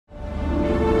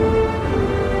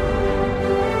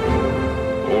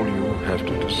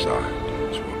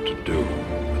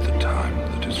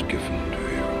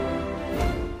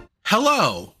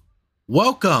Hello,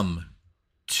 welcome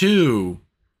to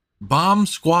Bomb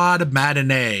Squad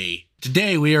Matinee.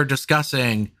 Today we are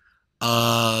discussing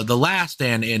the last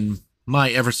and, in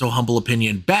my ever so humble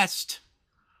opinion, best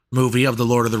movie of the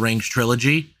Lord of the Rings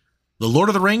trilogy, The Lord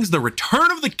of the Rings: The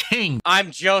Return of the King. I'm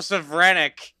Joseph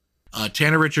Rennick.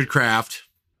 Tanner Richard Kraft.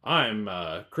 I'm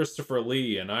Christopher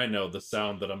Lee, and I know the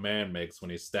sound that a man makes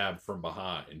when he's stabbed from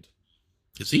behind.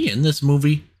 Is he in this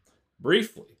movie?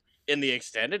 Briefly. In the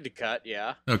extended cut,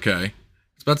 yeah. Okay. I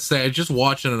was about to say, I just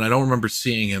watched it and I don't remember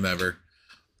seeing him ever.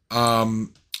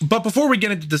 But before we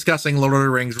get into discussing Lord of the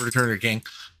Rings: Return of the King,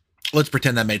 let's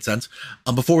pretend that made sense.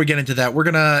 Before we get into that,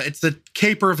 it's the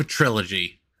caper of a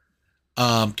trilogy.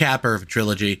 Capper of a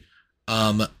trilogy.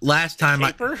 Last time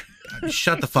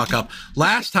shut the fuck up.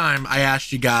 Last time I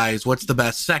asked you guys, what's the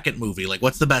best second movie? Like,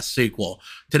 what's the best sequel?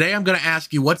 Today I'm going to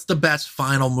ask you, what's the best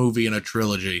final movie in a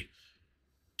trilogy?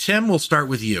 Tim, we'll start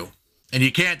with you. And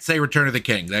you can't say Return of the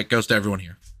King. That goes to everyone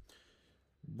here.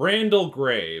 Randall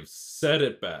Graves said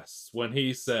it best when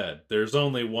he said, "There's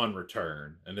only one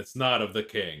return, and it's not of the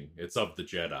king, it's of the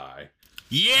Jedi."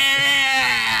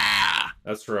 Yeah!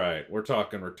 That's right. We're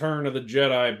talking Return of the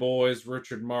Jedi, boys.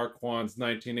 Richard Marquand's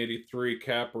 1983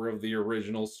 capper of the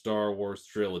original Star Wars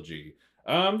trilogy.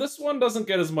 This one doesn't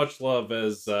get as much love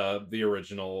as the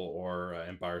original or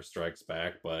Empire Strikes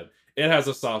Back, but it has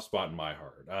a soft spot in my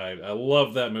heart. I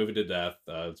love that movie to death.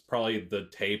 It's probably the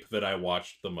tape that I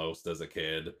watched the most as a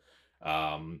kid.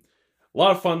 A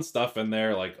lot of fun stuff in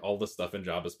there, like all the stuff in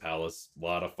Jabba's palace. A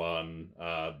lot of fun.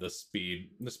 The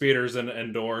speeders and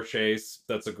Endor chase.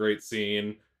 That's a great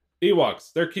scene.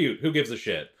 Ewoks, they're cute. Who gives a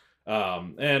shit?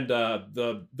 And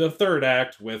the third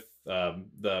act with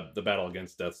the battle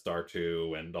against Death Star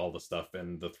 2 and all the stuff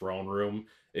in the throne room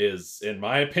is, in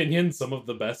my opinion, some of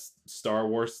the best Star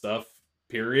Wars stuff,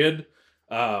 period.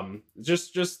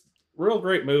 Just real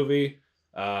great movie.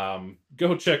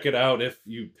 Go check it out if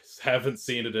you haven't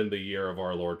seen it in the year of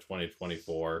our Lord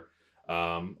 2024.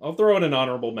 I'll throw in an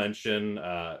honorable mention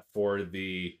for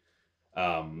the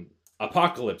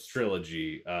Apocalypse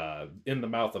trilogy, In the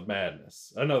Mouth of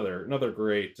Madness. Another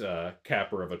great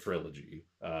capper of a trilogy.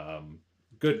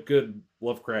 Good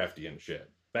Lovecraftian shit.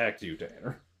 Back to you,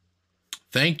 Tanner.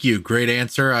 Thank you. Great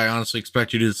answer. I honestly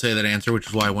expect you to say that answer, which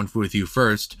is why I went with you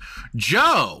first.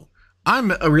 Joe,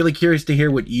 I'm really curious to hear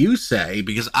what you say,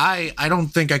 because I don't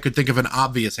think I could think of an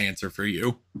obvious answer for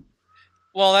you.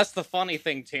 Well, that's the funny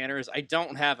thing, Tanner, is I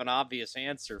don't have an obvious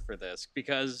answer for this,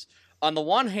 because on the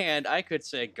one hand, I could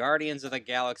say Guardians of the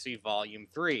Galaxy Volume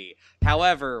 3.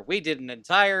 However, we did an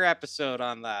entire episode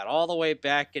on that all the way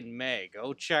back in May.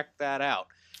 Go check that out.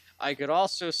 I could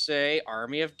also say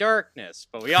Army of Darkness,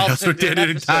 but we also did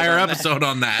an entire episode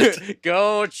on that.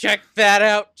 Go check that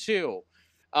out, too.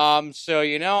 So,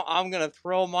 I'm going to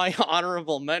throw my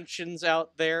honorable mentions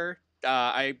out there.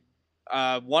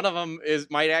 One of them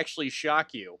might actually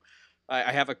shock you.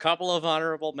 I have a couple of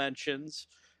honorable mentions.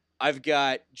 I've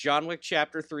got John Wick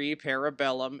Chapter 3,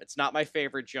 Parabellum. It's not my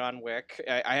favorite John Wick.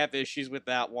 I have issues with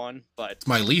that one, but it's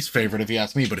my least favorite if you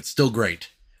ask me, but it's still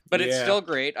great. But it's still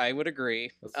great, I would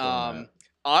agree.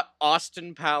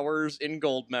 Austin Powers in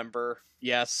Goldmember,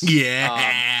 yes.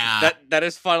 Yeah. That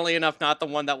is, funnily enough, not the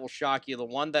one that will shock you. The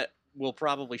one that will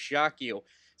probably shock you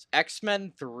is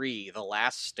X-Men 3, The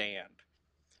Last Stand.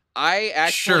 I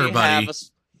actually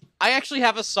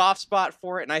have a soft spot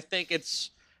for it, and I think it's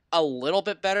a little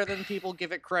bit better than people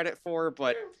give it credit for,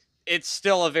 but it's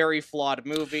still a very flawed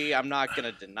movie. I'm not going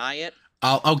to deny it.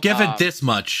 I'll give it this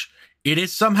much. It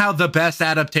is somehow the best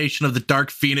adaptation of the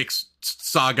Dark Phoenix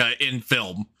saga in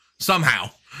film. Somehow,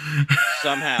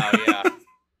 yeah.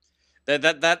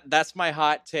 That's my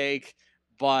hot take.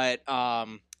 But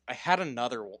I had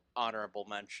another honorable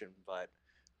mention, but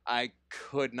I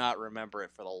could not remember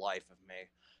it for the life of me.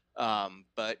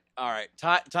 But all right,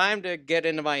 time to get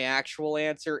into my actual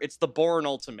answer. It's the Bourne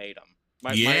Ultimatum.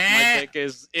 My pick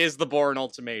is the Bourne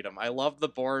Ultimatum. I love the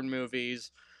Bourne movies.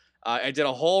 I did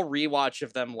a whole rewatch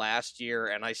of them last year,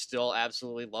 and I still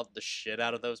absolutely love the shit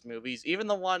out of those movies. Even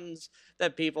the ones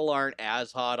that people aren't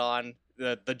as hot on,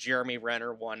 the Jeremy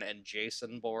Renner one and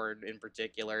Jason Bourne in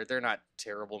particular, they're not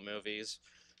terrible movies.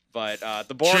 But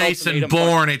the Bourne Jason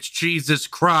Bourne, it's Jesus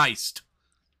Christ.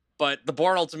 But the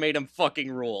Bourne Ultimatum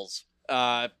fucking rules.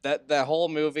 That whole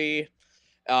movie,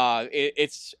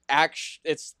 it's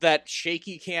that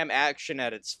shaky cam action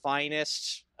at its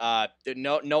finest.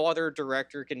 No other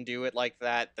director can do it like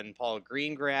that than Paul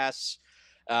Greengrass.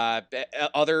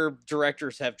 Other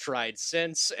directors have tried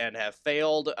since and have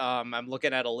failed. I'm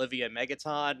looking at Olivia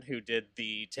Megaton, who did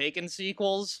the Taken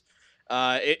sequels.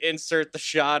 Insert the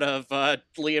shot of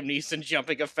Liam Neeson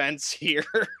jumping a fence here.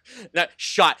 Not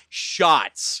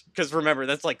shots, because remember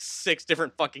that's like 6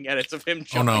 different fucking edits of him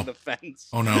jumping the fence.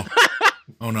 Oh no!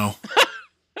 Oh no!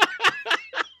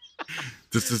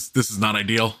 This is not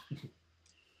ideal.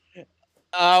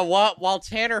 While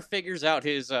Tanner figures out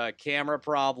his camera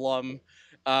problem,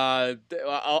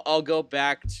 I'll go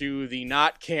back to the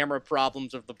not camera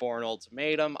problems of the Bourne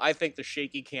Ultimatum. I think the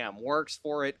shaky cam works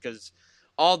for it because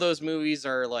all those movies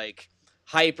are like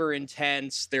hyper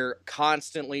intense. They're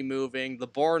constantly moving. The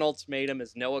Bourne Ultimatum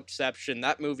is no exception.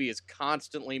 That movie is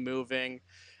constantly moving.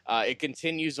 It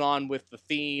continues on with the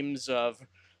themes of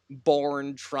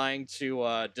Bourne trying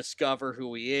to discover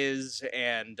who he is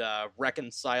and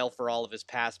reconcile for all of his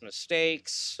past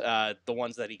mistakes, the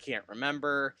ones that he can't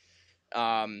remember.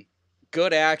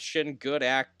 Good action, good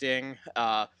acting.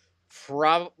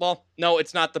 Well, no,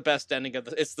 it's not the best ending of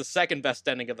it's the second best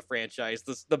ending of the franchise.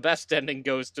 The best ending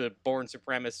goes to Bourne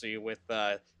Supremacy with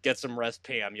Get Some Rest,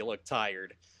 Pam, you look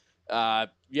tired.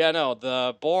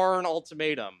 The Bourne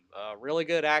Ultimatum, really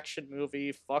good action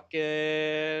movie.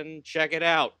 Fucking check it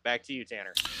out. Back to you,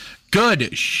 Tanner.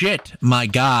 Good shit, my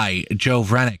guy, Joe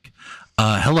Vrenick.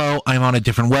 Hello, I'm on a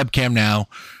different webcam now,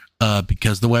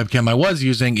 because the webcam I was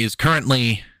using is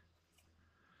currently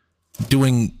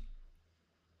doing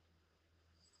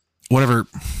whatever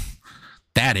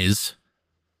that is.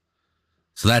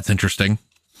 So that's interesting.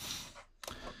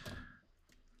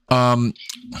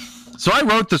 So I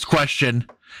wrote this question,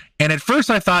 and at first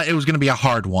I thought it was going to be a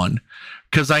hard one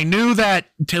because I knew that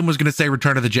Tim was going to say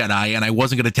Return of the Jedi, and I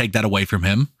wasn't going to take that away from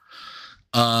him.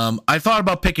 I thought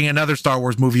about picking another Star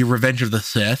Wars movie, Revenge of the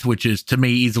Sith, which is to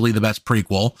me easily the best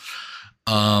prequel.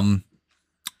 I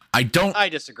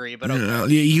disagree, but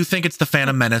okay. You think it's the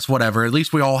Phantom Menace, whatever. At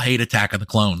least we all hate Attack of the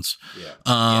Clones.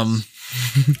 Yeah.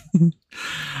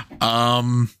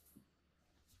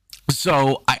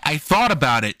 So I thought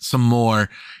about it some more,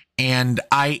 and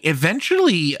I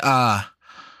eventually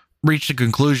reached a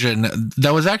conclusion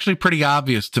that was actually pretty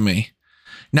obvious to me.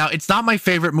 Now, it's not my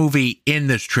favorite movie in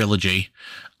this trilogy.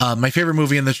 My favorite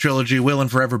movie in this trilogy will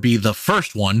and forever be the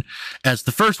first one, as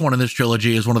the first one in this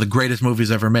trilogy is one of the greatest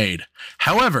movies ever made.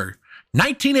 However,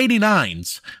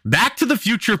 1989's Back to the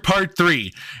Future Part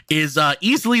 3 is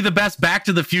easily the best Back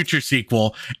to the Future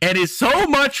sequel and is so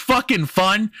much fucking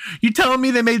fun. You telling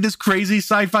me they made this crazy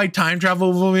sci-fi time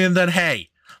travel movie and then, hey,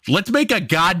 let's make a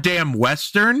goddamn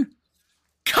Western?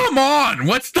 Come on,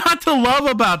 what's not to love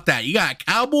about that? You got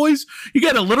cowboys, you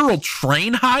get a literal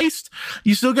train heist,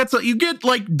 you still get you get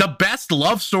like the best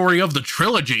love story of the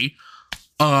trilogy.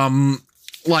 Yes,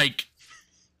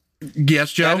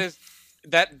 Joe?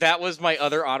 That was my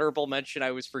other honorable mention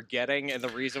I was forgetting, and the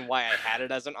reason why I had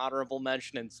it as an honorable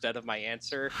mention instead of my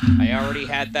answer. I already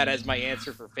had that as my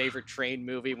answer for favorite train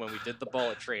movie when we did the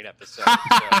Bullet Train episode, so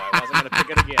I wasn't going to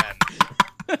pick it again.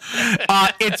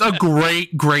 It's a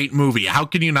great movie. How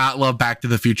can you not love Back to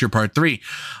the Future Part 3?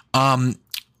 I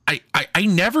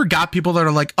never got people that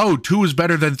are like, oh, 2 is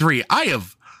better than 3. I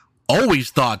have always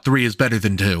thought 3 is better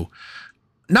than 2.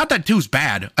 Not that 2's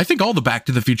bad. I think all the Back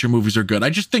to the Future movies are good. I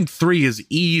just think 3 is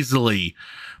easily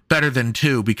better than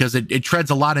 2 because it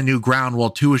treads a lot of new ground, while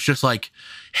 2 is just like,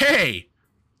 hey,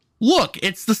 look,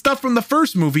 it's the stuff from the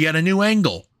first movie at a new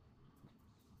angle.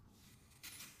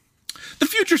 The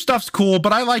future stuff's cool,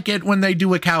 but I like it when they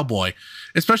do a cowboy,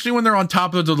 especially when they're on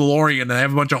top of the DeLorean and they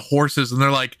have a bunch of horses and they're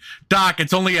like, Doc,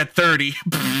 it's only at 30.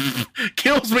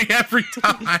 Kills me every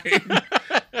time.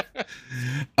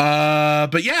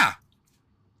 But yeah,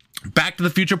 Back to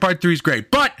the Future Part 3 is great.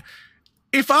 But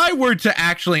if I were to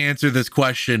actually answer this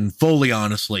question fully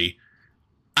honestly,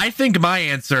 I think my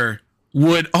answer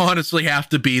would honestly have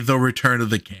to be The Return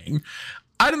of the King.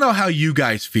 I don't know how you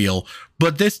guys feel,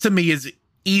 but this to me is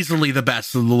easily the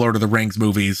best of the Lord of the Rings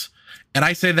movies. And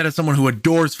I say that as someone who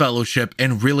adores Fellowship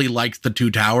and really likes the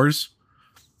Two Towers.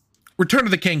 Return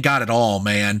of the King got it all,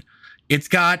 man. It's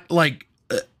got like,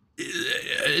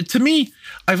 to me,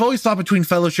 I've always thought between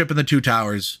Fellowship and the Two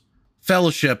Towers,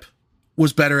 Fellowship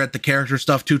was better at the character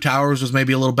stuff. Two Towers was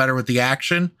maybe a little better with the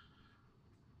action.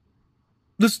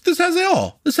 This has it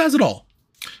all. This has it all.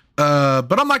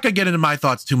 But I'm not going to get into my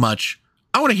thoughts too much.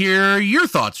 I want to hear your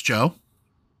thoughts, Joe.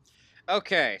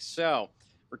 Okay, so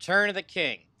Return of the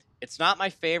King. It's not my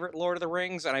favorite Lord of the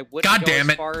Rings, and I wouldn't God go damn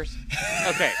as it. far as...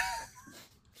 Okay.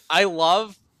 I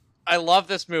love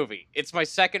this movie. It's my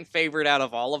second favorite out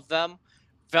of all of them.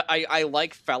 I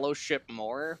like Fellowship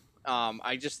more.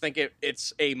 I just think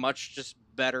it's a much just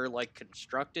better like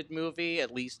constructed movie,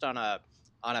 at least on a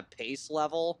pace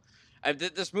level.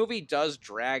 This movie does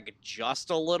drag just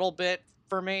a little bit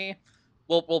for me.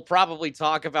 we'll probably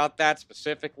talk about that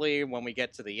specifically when we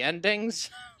get to the endings.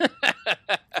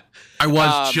 I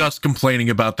was just complaining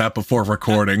about that before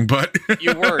recording, but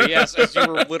you were, yes, as you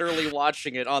were literally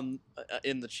watching it on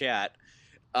in the chat.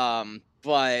 Yeah,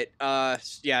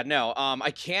 no.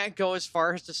 I can't go as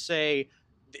far as to say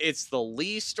it's the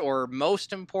least or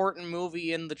most important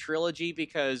movie in the trilogy,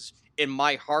 because in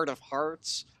my heart of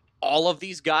hearts, all of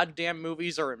these goddamn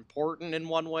movies are important in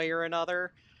one way or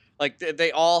another. Like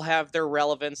they all have their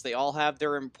relevance, they all have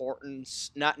their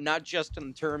importance, not just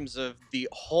in terms of the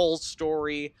whole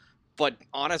story, but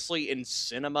honestly in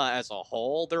cinema as a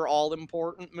whole, they're all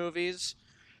important movies.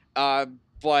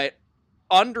 But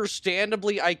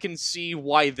understandably, I can see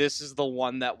why this is the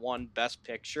one that won Best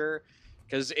Picture,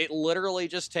 because it literally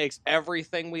just takes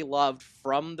everything we loved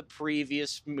from the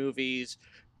previous movies,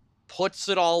 puts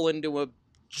it all into a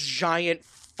giant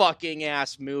fucking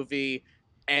ass movie,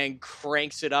 and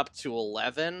cranks it up to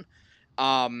 11.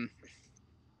 Um,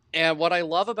 and what I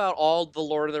love about all the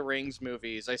Lord of the Rings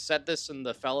movies, I said this in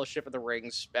the Fellowship of the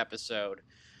Rings episode,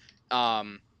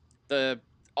 um, the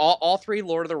all three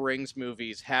Lord of the Rings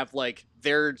movies have like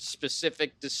their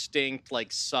specific, distinct like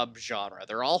subgenre.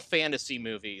 They're all fantasy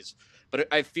movies, but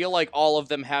I feel like all of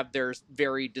them have their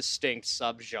very distinct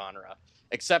subgenre,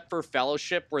 except for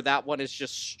Fellowship, where that one is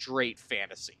just straight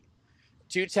fantasy.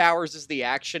 Two Towers is the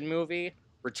action movie.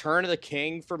 Return of the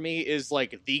King for me is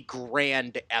like the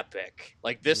grand epic.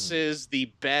 Like this is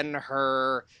the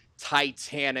Ben-Hur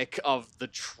Titanic of the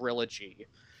trilogy.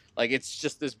 Like it's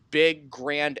just this big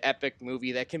grand epic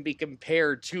movie that can be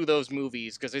compared to those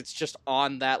movies because it's just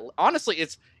on that. Honestly,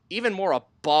 it's even more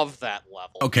above that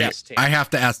level. Okay, yes, I have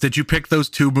to ask, did you pick those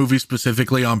two movies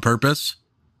specifically on purpose?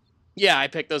 Yeah, I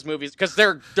picked those movies because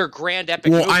they're grand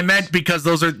epic. Well, movies. I meant because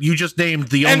those are, you just named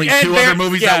the only two other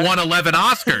movies that won 11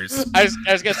 Oscars. I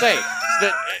was gonna say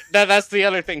that's the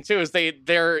other thing too, is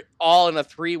they're all in a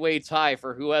 3-way tie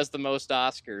for who has the most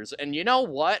Oscars, and you know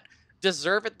what?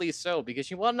 Deservedly so,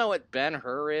 because you want to know what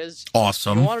Ben-Hur is?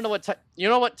 Awesome. You want to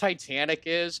know what Titanic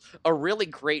is? A really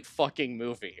great fucking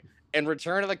movie, and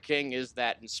Return of the King is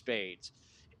that in spades.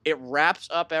 It wraps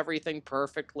up everything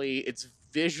perfectly. It's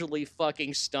visually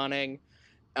fucking stunning.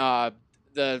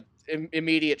 The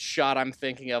immediate shot I'm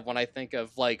thinking of when I think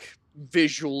of like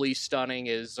visually stunning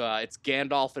is it's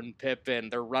Gandalf and Pippin.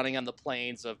 They're running on the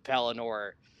plains of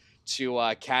Pelennor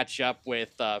to catch up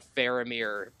with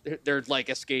Faramir. They're like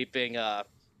escaping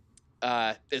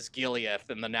Isgiliath,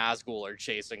 and the Nazgul are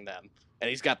chasing them, and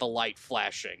he's got the light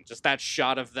flashing. Just that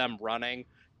shot of them running,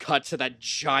 cut to that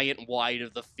giant wide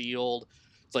of the field.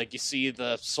 It's like you see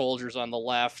the soldiers on the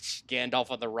left,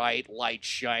 Gandalf on the right, light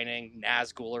shining,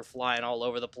 Nazgul are flying all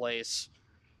over the place.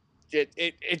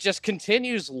 It just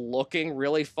continues looking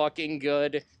really fucking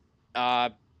good.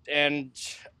 And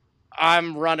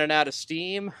I'm running out of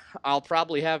steam. I'll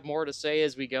probably have more to say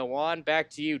as we go on. Back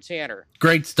to you, Tanner.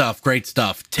 Great stuff. Great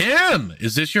stuff. Tim,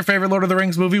 is this your favorite Lord of the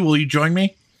Rings movie? Will you join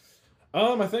me?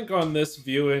 I think on this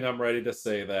viewing, I'm ready to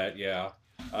say that, yeah.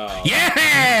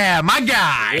 Yeah, my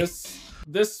guy!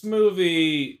 This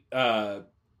movie,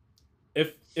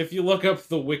 if you look up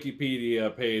the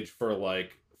Wikipedia page for,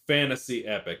 like, fantasy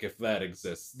epic, if that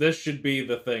exists, this should be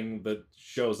the thing that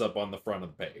shows up on the front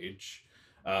of the page.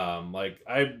 Like,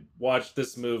 I watched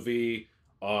this movie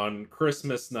on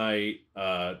Christmas night,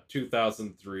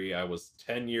 2003. I was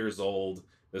 10 years old.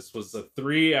 This was a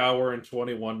 3-hour and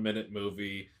 21-minute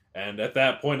movie, and at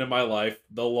that point in my life,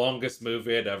 the longest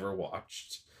movie I'd ever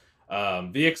watched.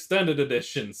 The extended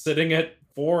edition, sitting at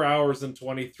 4 hours and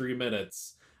 23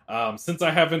 minutes. Since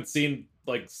I haven't seen,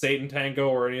 like, Satan Tango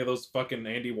or any of those fucking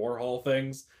Andy Warhol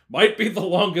things, might be the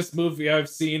longest movie I've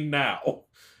seen now.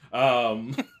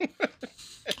 Hold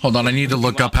on, I need to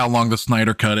look up how long the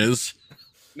Snyder Cut is.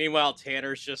 Meanwhile,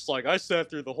 Tanner's just like, I sat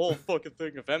through the whole fucking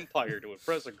thing of Empire to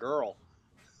impress a girl.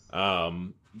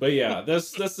 But yeah,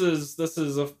 this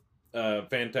is a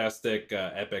fantastic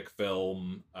epic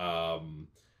film.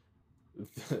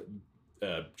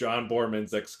 John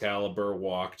Borman's Excalibur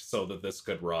walked so that this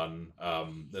could run.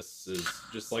 This is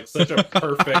just like such a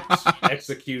perfect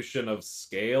execution of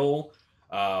scale.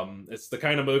 It's the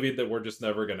kind of movie that we're just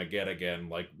never gonna get again.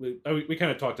 Like we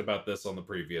kind of talked about this on the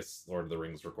previous Lord of the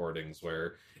Rings recordings,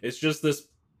 where it's just this.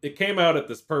 It came out at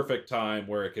this perfect time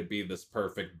where it could be this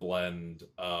perfect blend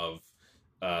of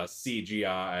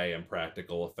CGI and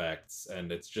practical effects,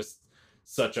 and it's just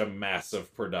such a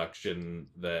massive production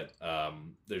that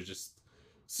there's just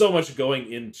so much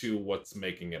going into what's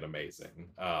making it amazing.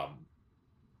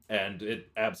 And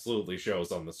it absolutely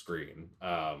shows on the screen.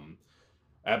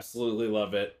 Absolutely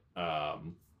love it.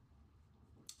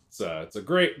 It's a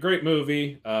great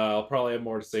movie. I'll probably have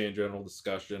more to say in general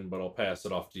discussion, but I'll pass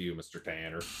it off to you, Mr.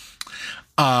 Tanner.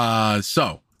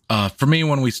 For me,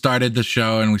 when we started the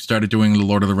show and we started doing the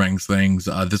Lord of the Rings things,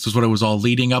 this is what it was all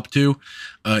leading up to.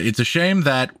 It's a shame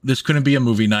that this couldn't be a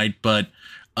movie night, but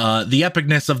the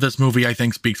epicness of this movie, I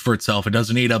think, speaks for itself. It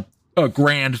doesn't need a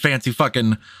grand, fancy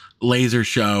fucking laser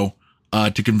show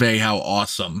to convey how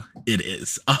awesome it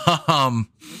is.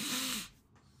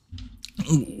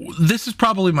 This is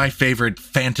probably my favorite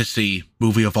fantasy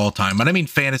movie of all time. And I mean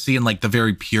fantasy in like the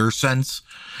very pure sense.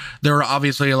 There are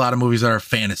obviously a lot of movies that are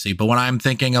fantasy, but when I'm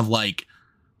thinking of like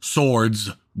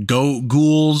swords,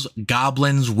 ghouls,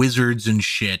 goblins, wizards, and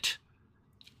shit,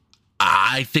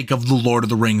 I think of The Lord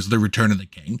of the Rings, The Return of the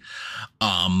King.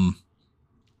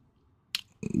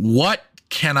 What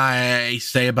can I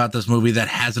say about this movie that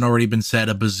hasn't already been said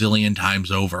a bazillion times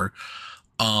over?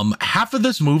 Half of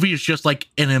this movie is just like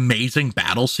an amazing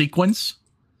battle sequence,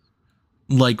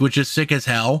 like, which is sick as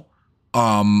hell.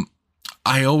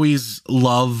 I always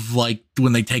love like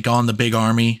when they take on the big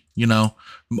army, you know,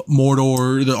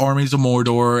 Mordor, the armies of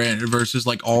Mordor, and versus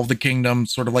like all of the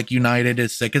kingdoms sort of like united,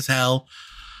 is sick as hell.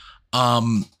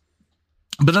 But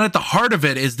then at the heart of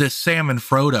it is this Sam and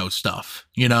Frodo stuff,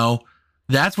 you know.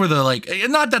 That's where the like,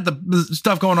 not that the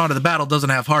stuff going on in the battle doesn't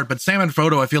have heart, but Sam and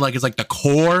Frodo I feel like is like the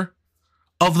core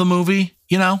of the movie,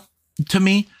 you know, to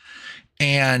me.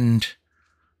 And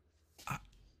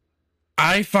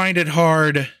I find it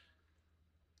hard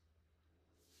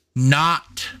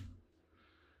not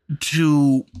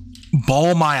to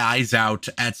bawl my eyes out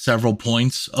at several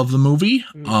points of the movie.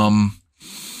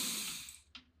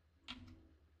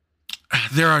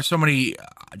 There are so many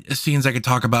scenes I could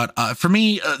talk about. For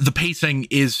me, the pacing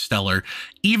is stellar.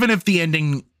 Even if the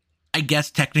ending, I guess,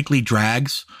 technically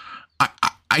drags,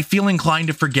 I feel inclined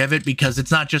to forgive it because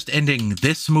it's not just ending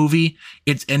this movie,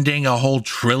 it's ending a whole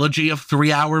trilogy of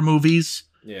 3-hour movies.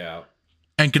 Yeah.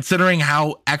 And considering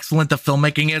how excellent the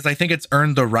filmmaking is, I think it's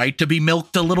earned the right to be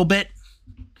milked a little bit.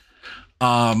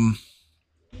 If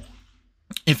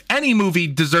any movie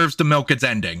deserves to milk its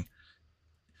ending,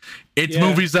 it's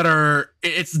movies that are,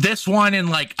 it's this one, and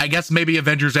like, I guess maybe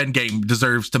Avengers Endgame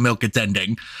deserves to milk its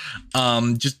ending.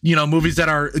 Just, you know, movies that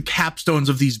are capstones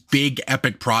of these big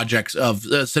epic projects of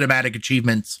cinematic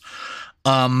achievements.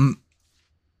 So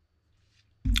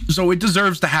it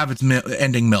deserves to have its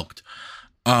ending milked.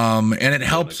 And it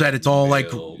helps that it's all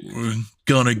like, we're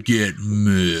gonna get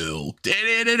milked.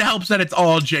 And it helps that it's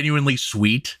all genuinely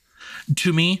sweet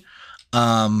to me.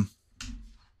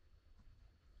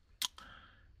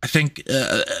 I think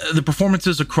the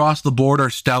performances across the board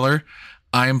are stellar.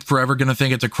 I'm forever going to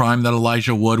think it's a crime that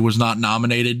Elijah Wood was not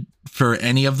nominated for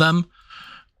any of them.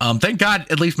 Thank God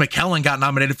at least McKellen got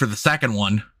nominated for the second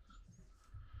one.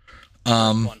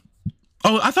 Oh,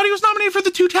 I thought he was nominated for The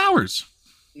Two Towers.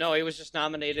 No, he was just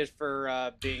nominated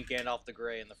for being Gandalf the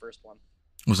Grey in the first one.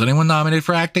 Was anyone nominated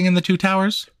for acting in The Two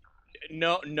Towers?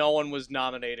 No one was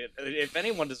nominated. If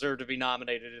anyone deserved to be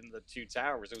nominated in The Two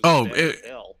Towers, it was Ben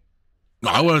Hill.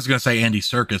 I was going to say Andy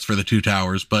Serkis for The Two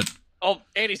Towers, but... Oh,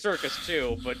 Andy Serkis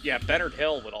too, but yeah, Bernard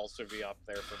Hill would also be up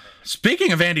there for me.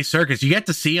 Speaking of Andy Serkis, you get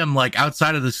to see him like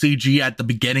outside of the CG at the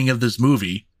beginning of this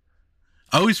movie.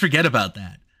 I always forget about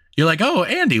that. You're like, oh,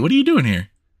 Andy, what are you doing here?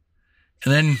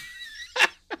 And then...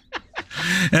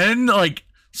 and like...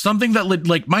 Something that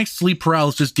like my sleep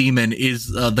paralysis demon is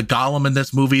the Gollum in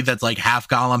this movie that's like half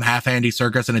Gollum, half Andy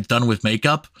Serkis, and it's done with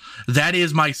makeup. That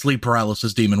is my sleep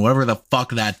paralysis demon, whatever the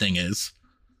fuck that thing is.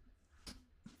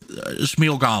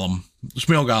 Shmuel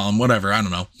Gollum, whatever, I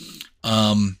don't know.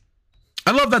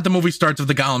 I love that the movie starts with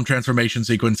the Gollum transformation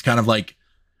sequence, kind of like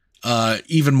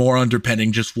even more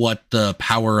underpinning just what the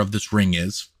power of this ring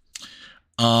is.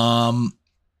 I'm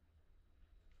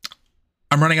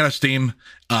running out of steam.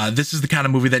 This is the kind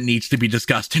of movie that needs to be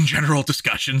discussed in general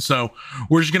discussion, so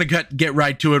we're just going to get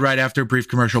right to it right after a brief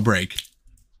commercial break.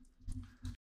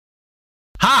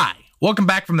 Hi! Welcome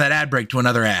back from that ad break to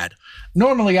another ad.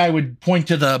 Normally, I would point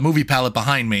to the movie palette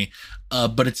behind me,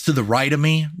 but it's to the right of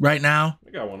me right now.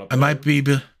 I got one up I there. might be...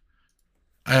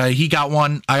 he got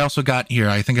one. I also got... Here,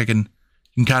 I think I can...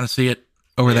 You can kind of see it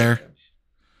over there.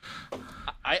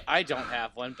 I don't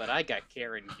have one, but I got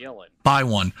Karen Gillan. Buy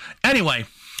one. Anyway,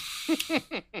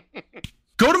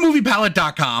 go to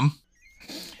moviepalette.com.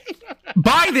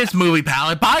 Buy this movie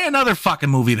palette. Buy another fucking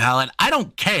movie palette. I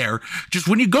don't care. Just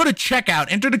when you go to checkout,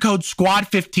 enter the code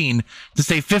SQUAD15 to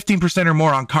save 15% or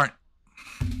more on cart.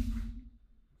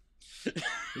 You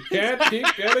can't keep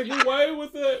getting away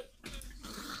with it.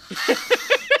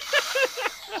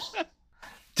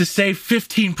 To save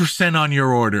 15% on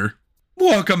your order.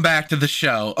 Welcome back to the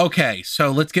show. Okay,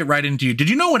 so let's get right into you. Did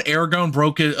you know when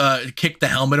Aragorn kicked the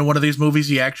helmet in one of these movies,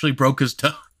 he actually broke his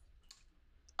toe?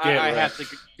 I have to.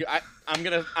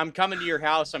 I'm coming to your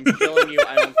house. I'm killing you.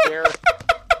 I don't care.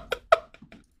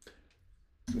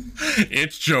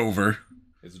 It's Jover.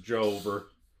 It's Jover.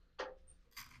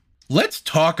 Let's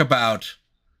talk about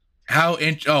how.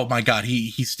 Oh my God,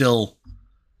 he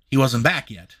wasn't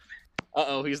back yet.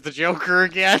 Uh-oh, he's the Joker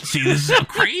again. See, this is how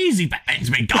crazy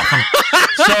Batman's made Gotham.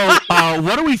 So,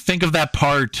 what do we think of that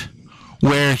part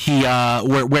where he,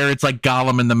 where it's like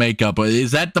Gollum in the makeup?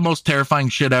 Is that the most terrifying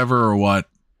shit ever, or what?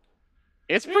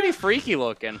 It's pretty freaky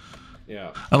looking.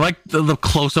 Yeah. I like the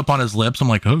close up on his lips. I'm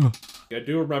like, oh. I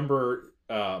do remember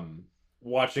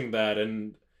watching that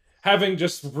and having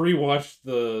just rewatched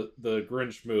the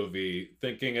Grinch movie,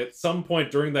 thinking at some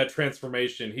point during that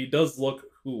transformation, he does look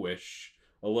Who-ish.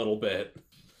 A little bit. A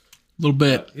little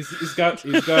bit. He's got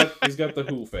the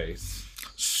Who face.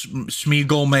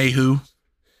 Smeagol Mayhew.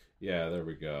 Yeah, there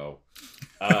we go.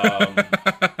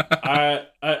 I'd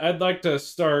like to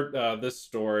start this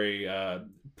story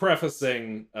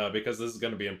prefacing because this is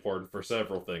going to be important for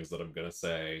several things that I'm going to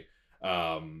say.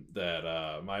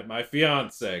 That my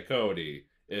fiance Cody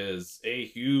is a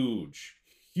huge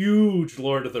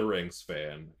Lord of the Rings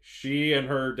fan. She and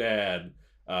her dad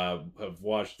have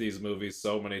watched these movies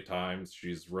so many times.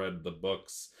 She's read the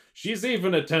books. She's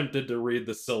even attempted to read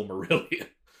the Silmarillion.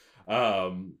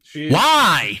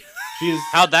 Why?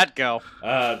 How'd that go?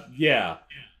 Yeah.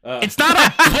 It's not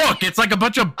a book. It's like a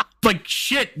bunch of like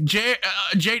shit J.R.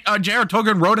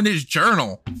 Tolkien wrote in his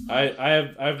journal.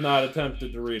 I've not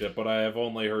attempted to read it, but I have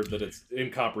only heard that it's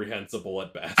incomprehensible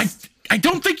at best. I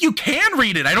don't think you can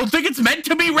read it. I don't think it's meant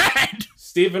to be read.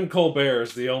 Stephen Colbert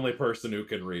is the only person who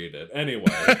can read it. Anyway,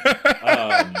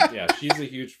 yeah, she's a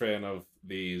huge fan of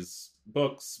these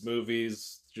books,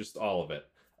 movies, just all of it.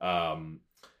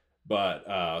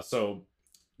 So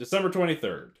December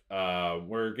 23rd,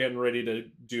 we're getting ready to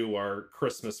do our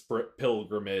Christmas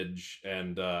pilgrimage,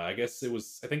 and I think it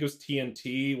was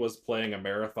TNT was playing a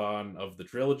marathon of the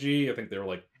trilogy. I think they were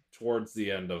like towards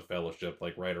the end of Fellowship,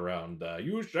 like right around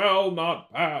You Shall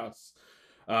Not Pass.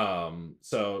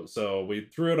 So we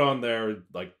threw it on there,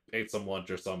 like ate some lunch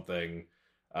or something,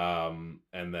 and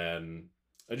then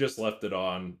I just left it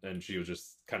on, and she was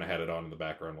just kind of had it on in the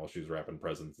background while she was wrapping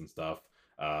presents and stuff.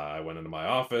 I went into my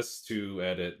office to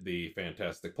edit the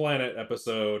Fantastic Planet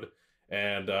episode,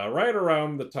 and right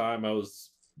around the time I was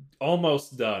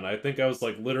almost done, I think I was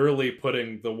like literally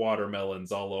putting the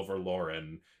watermelons all over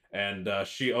Lauren, and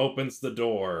she opens the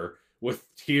door with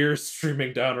tears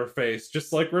streaming down her face,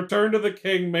 just like Return to the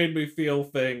King made me feel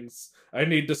things. I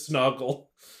need to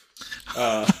snuggle.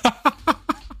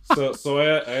 So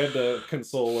I had to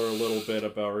console her a little bit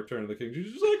about Return of the King.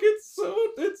 She's just like,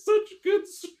 it's such good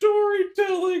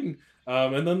storytelling.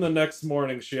 And then the next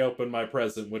morning she opened my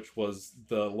present, which was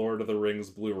the Lord of the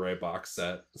Rings Blu-ray box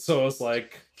set. So I was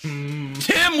like,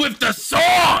 Tim with the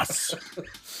sauce!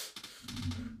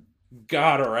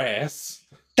 Got her ass.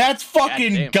 That's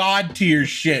fucking God tier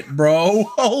shit, bro.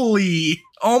 Holy,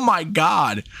 oh my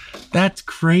God. That's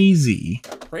crazy.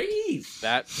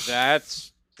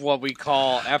 That's what we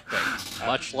call epic,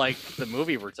 much like the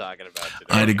movie we're talking about today.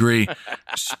 I'd agree.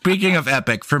 Speaking of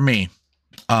epic, for me,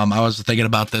 I was thinking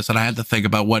about this, and I had to think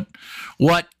about what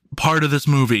part of this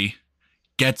movie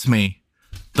gets me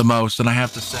the most. And I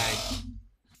have to say,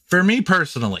 for me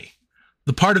personally,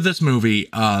 the part of this movie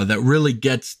that really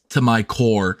gets to my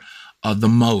core the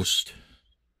most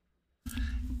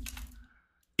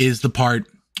is the part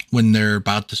when they're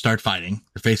about to start fighting.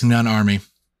 They're facing down an army.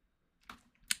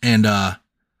 And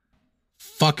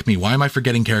fuck me, why am I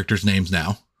forgetting characters' names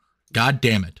now? God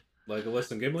damn it.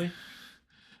 Legolas and Gimli?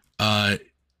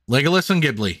 Legolas and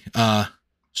Ghibli.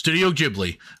 Studio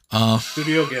Ghibli.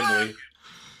 Studio Gimli.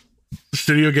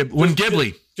 Studio Ghibli. When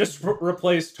Ghibli. Just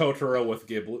replace Totoro with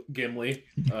Gimli.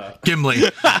 Gimli.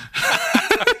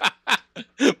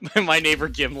 My neighbor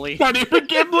Gimli. My neighbor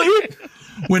Gimli.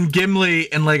 When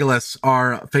Gimli and Legolas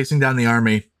are facing down the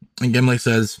army, and Gimli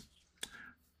says,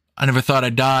 I never thought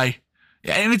I'd die.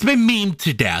 And it's been memed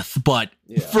to death, but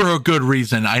for a good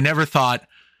reason. I never thought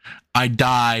I'd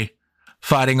die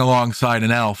fighting alongside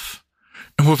an elf.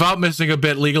 And without missing a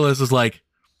bit, Legolas is like,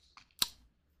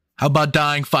 how about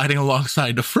dying fighting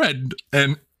alongside a friend?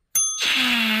 And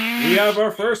we have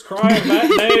our first cry of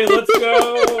matinee. Let's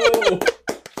go.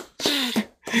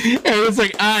 And it's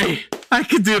like, I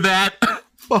could do that.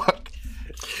 Fuck.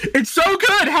 It's so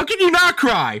good. How can you not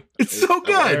cry? It's so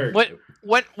good.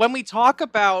 When we talk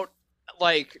about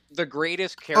like the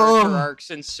greatest character arcs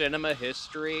in cinema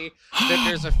history,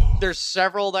 there's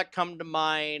several that come to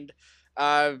mind.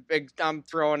 I'm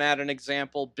throwing out an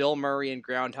example. Bill Murray in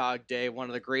Groundhog Day, one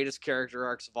of the greatest character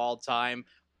arcs of all time.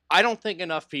 I don't think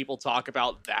enough people talk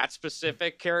about that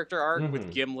specific character arc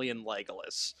with Gimli and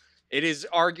Legolas. It is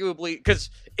arguably, because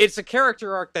it's a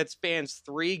character arc that spans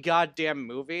 3 goddamn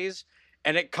movies,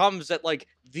 and it comes at, like,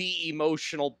 the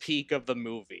emotional peak of the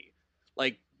movie.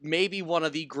 Like, maybe one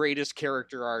of the greatest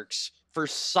character arcs for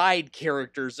side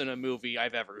characters in a movie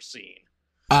I've ever seen.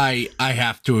 I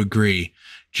have to agree.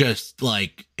 Just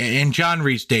like, and John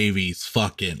Rhys Davies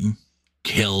fucking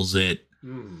kills it.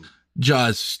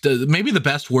 Just maybe the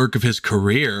best work of his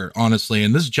career, honestly.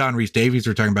 And this is John Rhys Davies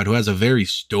we're talking about, who has a very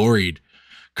storied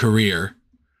career.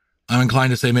 I'm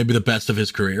inclined to say maybe the best of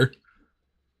his career.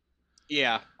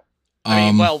 Yeah. I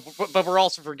mean, well, but we're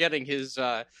also forgetting his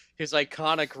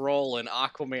iconic role in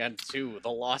Aquaman 2, The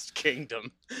Lost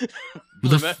Kingdom.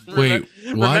 Wait,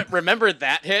 what? Remember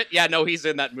that hit? Yeah, no, he's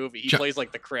in that movie. He plays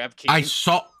like the Crab King. I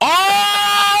saw.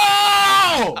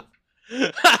 Oh! I love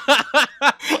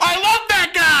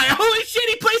that guy! Holy shit,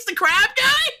 he plays the Crab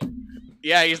guy?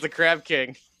 Yeah, he's the Crab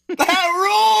King. That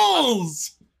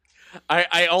rules!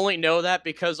 I only know that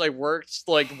because I worked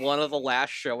like one of the last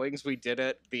showings we did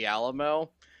at the Alamo.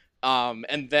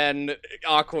 And then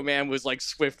Aquaman was like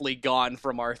swiftly gone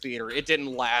from our theater. It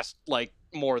didn't last like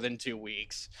more than 2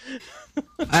 weeks.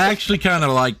 I actually kind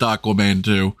of liked Aquaman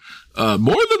too.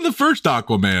 More than the first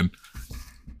Aquaman.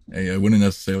 Hey, I wouldn't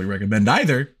necessarily recommend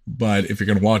either, but if you're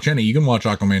going to watch any, you can watch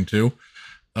Aquaman 2.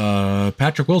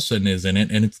 Patrick Wilson is in it,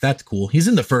 and that's cool. He's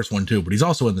in the first one too, but he's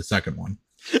also in the second one.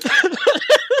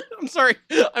 I'm sorry.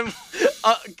 I'm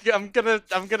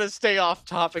gonna stay off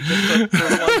topic just for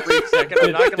one brief second.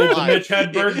 I'm not gonna lie. Did the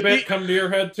Mitch Hedberg bit come to your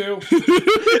head too?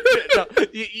 No,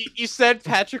 you said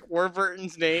Patrick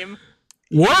Warburton's name.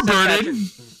 Warburton.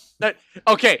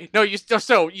 Okay, no, you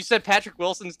said Patrick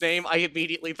Wilson's name. I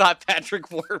immediately thought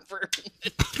Patrick Warburton.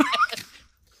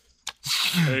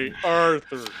 Hey,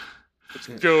 Arthur, let's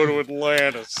go to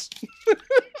Atlantis.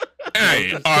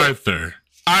 Hey, Arthur,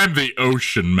 I'm the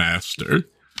Ocean Master.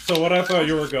 So what I thought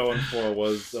you were going for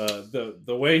was the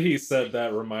way he said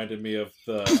that reminded me of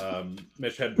the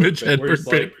Mitch Hedberg bit, where he's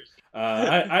like,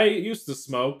 I used to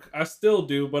smoke, I still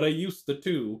do, but I used to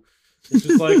too. It's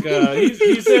just like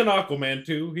he's in Aquaman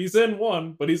 2, he's in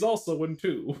 1, but he's also in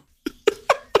 2.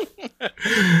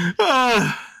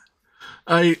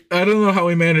 I don't know how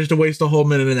we managed to waste a whole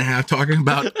minute and a half talking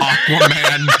about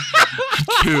Aquaman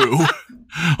 2,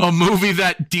 a movie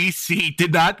that DC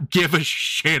did not give a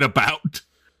shit about.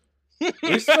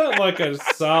 We spent like a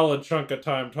solid chunk of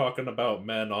time talking about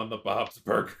men on the Bob's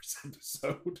Burgers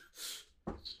episode.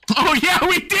 Oh yeah,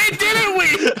 we did, didn't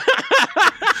we?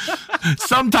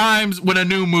 Sometimes when a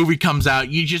new movie comes out,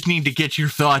 you just need to get your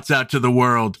thoughts out to the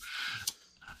world.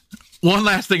 One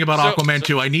last thing about Aquaman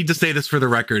 2. I need to say this for the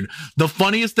record. The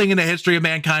funniest thing in the history of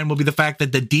mankind will be the fact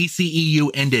that the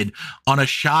DCEU ended on a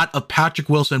shot of Patrick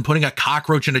Wilson putting a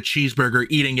cockroach in a cheeseburger,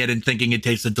 eating it, and thinking it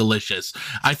tasted delicious.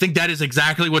 I think that is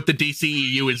exactly what the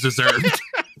DCEU is deserved.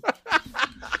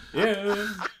 Yeah.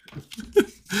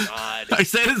 God. I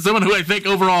say this as someone who I think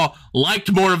overall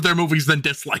liked more of their movies than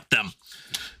disliked them.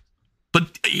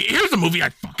 But here's a movie I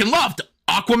fucking loved.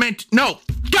 Aquaman. No.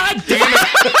 God damn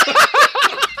it.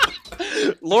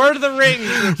 Lord of the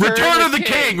Rings. Return of the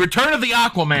King. Return of the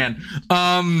Aquaman.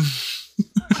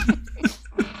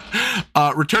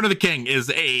 Return of the King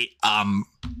is a how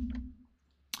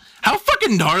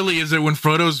fucking gnarly is it when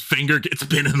Frodo's finger gets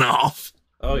bitten off?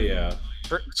 Oh yeah.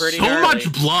 Pretty so gnarly.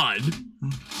 much blood.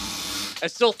 I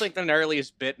still think the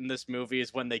gnarliest bit in this movie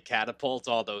is when they catapult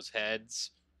all those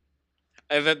heads.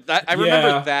 I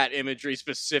remember that imagery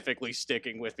specifically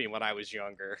sticking with me when I was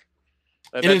younger.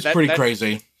 It is pretty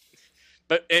crazy.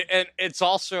 But it's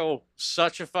also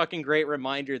such a fucking great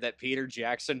reminder that Peter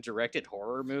Jackson directed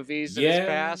horror movies in his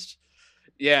past.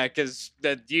 Yeah, because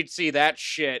you'd see that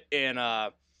shit in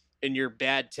your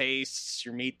Bad Tastes,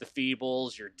 your Meet the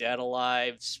Feebles, your Dead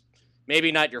Alives.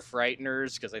 Maybe not your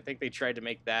Frighteners, because I think they tried to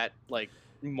make that like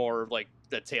more like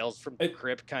the Tales from the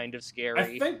Crypt kind of scary. I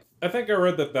think I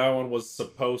read that one was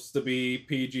supposed to be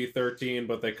PG-13,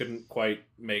 but they couldn't quite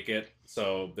make it,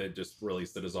 so they just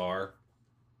released it as R.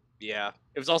 Yeah,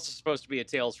 it was also supposed to be a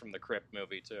Tales from the Crypt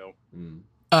movie too.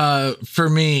 For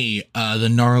me, the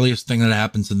gnarliest thing that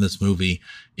happens in this movie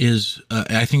is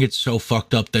I think it's so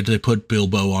fucked up that they put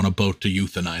Bilbo on a boat to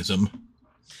euthanize him.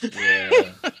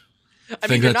 Yeah. I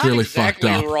think that's really exactly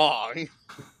fucked up. Wrong.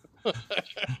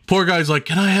 Poor guy's like,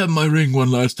 can I have my ring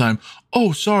one last time?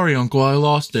 Oh, sorry, uncle, I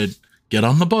lost it. Get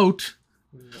on the boat.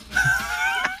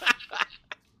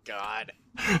 God.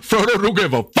 Frodo don't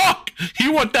give a fuck. He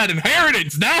want that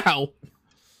inheritance now.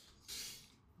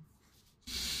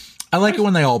 I like it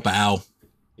when they all bow.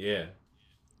 Yeah.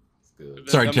 It's good.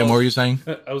 Sorry, Tim, what were you saying?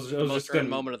 I was Most just grand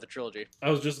gonna moment of the trilogy. I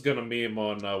was just gonna meme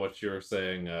on what you were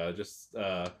saying.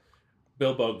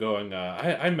 Bilbo going,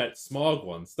 I met Smog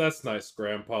once. That's nice,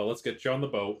 Grandpa. Let's get you on the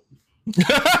boat.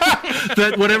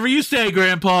 That whatever you say,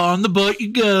 Grandpa, on the boat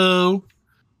you go.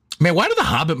 Man, why do the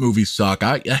Hobbit movies suck?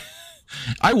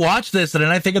 I watch this and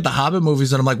then I think of the Hobbit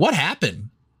movies and I'm like, what happened?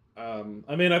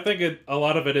 I mean, I think a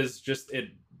lot of it is just it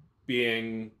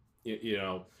being, you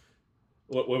know,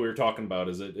 what we were talking about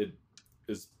is it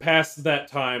is past that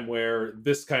time where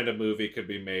this kind of movie could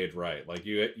be made right. Like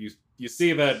you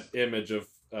see that image of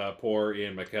poor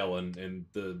Ian McKellen in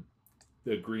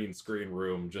the green screen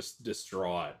room just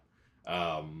distraught.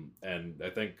 And I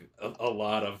think a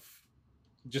lot of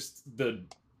just the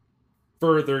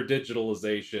further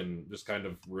digitalization just kind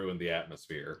of ruined the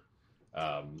atmosphere.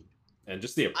 And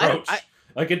just the approach.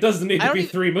 Like, it doesn't need to be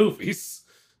 3 movies.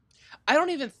 I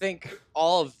don't even think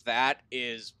all of that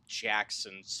is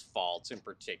Jackson's fault in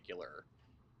particular.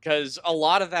 Because a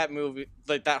lot of that movie,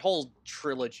 like that whole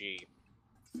trilogy,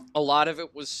 a lot of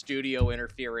it was studio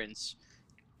interference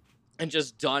and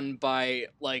just done by,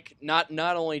 like, not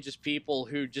only just people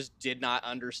who just did not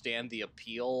understand the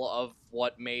appeal of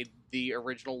what made the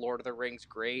original Lord of the Rings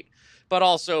great, but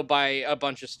also by a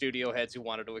bunch of studio heads who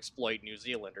wanted to exploit New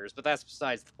Zealanders. But that's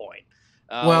besides the point.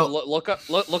 Look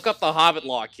up the Hobbit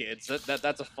Law, kids.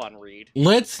 That's a fun read.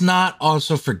 Let's not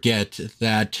also forget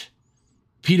that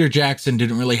Peter Jackson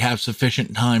didn't really have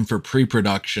sufficient time for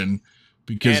pre-production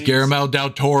because Guillermo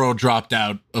del Toro dropped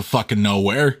out of fucking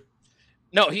nowhere.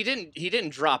 No, he didn't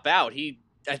drop out.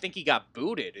 I think he got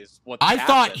booted. Is what I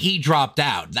thought he dropped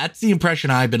out. That's the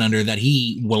impression I've been under, that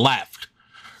he left.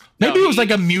 Maybe it was like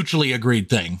a mutually agreed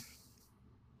thing.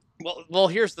 Well,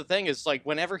 here's the thing: is like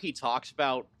whenever he talks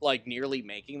about like nearly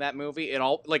making that movie,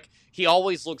 he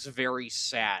always looks very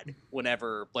sad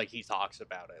whenever like he talks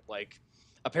about it. Like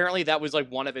apparently that was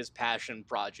like one of his passion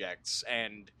projects,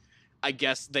 and I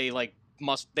guess they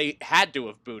had to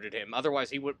have booted him.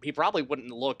 Otherwise, he probably wouldn't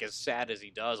look as sad as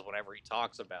he does whenever he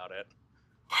talks about it.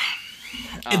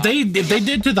 If they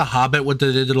did to The Hobbit what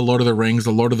they did to the Lord of the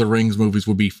Rings movies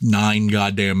would be 9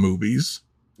 goddamn movies.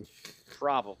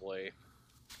 Probably.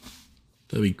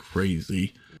 That'd be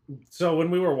crazy. So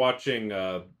when we were watching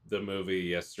the movie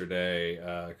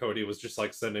yesterday, Cody was just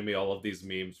like sending me all of these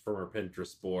memes from her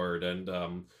Pinterest board, and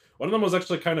one of them was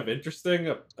actually kind of interesting.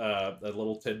 A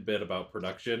little tidbit about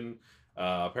production.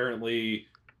 Apparently,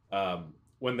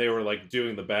 when they were like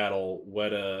doing the battle,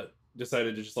 Weta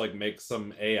decided to just like make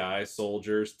some AI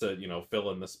soldiers to, you know,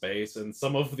 fill in the space, and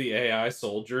some of the AI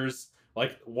soldiers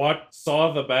like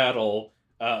saw the battle,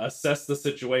 assessed the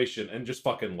situation, and just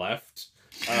fucking left.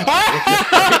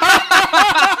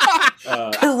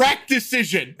 Correct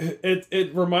decision.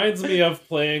 It reminds me of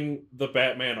playing the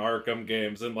Batman Arkham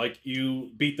games, and like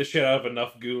you beat the shit out of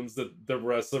enough goons that the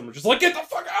rest of them are just like, get the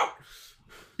fuck out.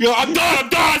 Yeah, I'm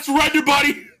done. Surrender,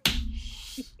 buddy.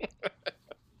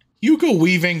 Hugo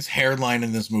Weaving's hairline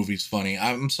in this movie is funny.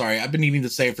 I'm sorry. I've been needing to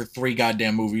say it for 3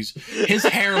 goddamn movies. His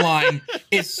hairline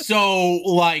is so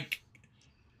like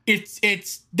it's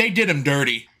they did him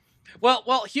dirty.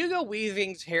 Well, Hugo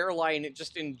Weaving's hairline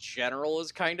just in general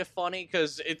is kind of funny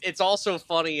because it's also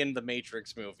funny in the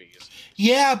Matrix movies.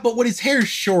 Yeah, but when his hair's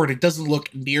short, it doesn't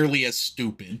look nearly as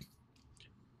stupid.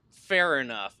 Fair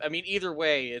enough. I mean, either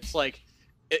way, it's like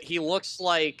he looks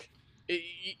like,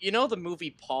 you know, the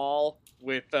movie Paul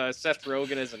with Seth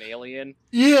Rogen as an alien.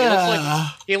 Yeah,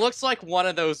 he looks like one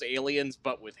of those aliens,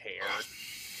 but with hair.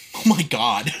 Oh my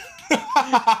god.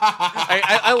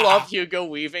 I love Hugo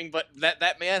Weaving, but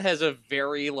that man has a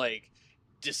very like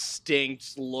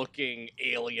distinct looking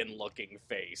alien looking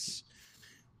face,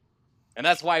 and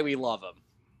that's why we love him.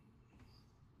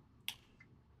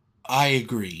 I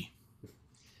agree.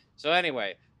 So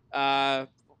anyway,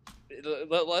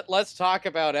 let's talk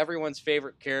about everyone's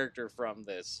favorite character from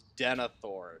this,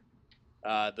 Denethor,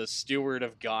 the Steward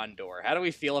of Gondor. How do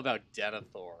we feel about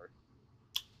Denethor?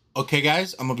 Okay,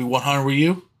 guys, I'm gonna be 100 with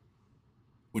you.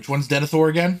 Which one's Denethor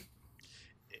again?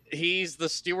 He's the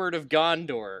Steward of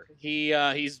Gondor.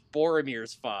 He's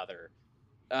Boromir's father.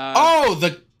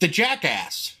 The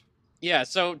jackass. Yeah.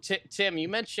 So Tim, you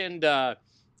mentioned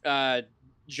John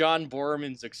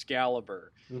Borman's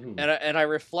Excalibur, Mm-hmm. and I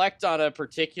reflect on a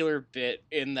particular bit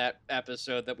in that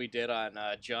episode that we did on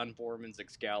John Borman's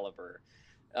Excalibur.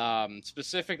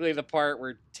 Specifically the part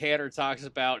where Tanner talks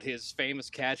about his famous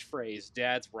catchphrase,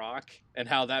 "Dad's rock," and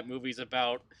how that movie's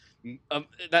about.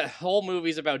 That whole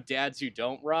movie's about dads who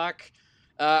don't rock.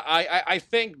 I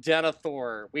think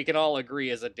Denethor, we can all agree,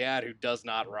 is a dad who does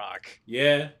not rock.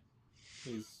 Yeah.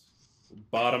 He's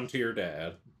bottom tier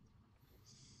dad.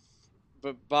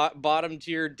 bottom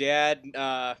tier dad,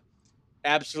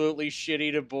 absolutely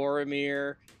shitty to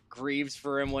Boromir, grieves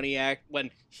for him when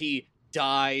he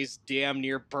dies, damn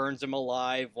near burns him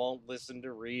alive, won't listen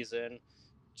to reason.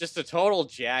 Just a total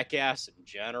jackass in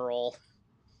general.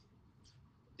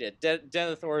 Yeah,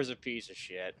 Denethor is a piece of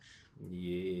shit.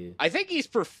 Yeah. I think he's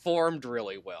performed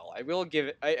really well. I will give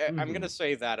it. I'm gonna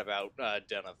say that about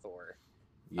Denethor.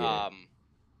 Yeah.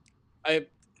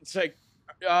 It's like,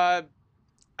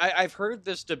 I've heard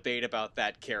this debate about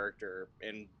that character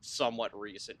in somewhat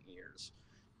recent years.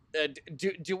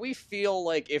 Do we feel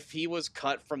like if he was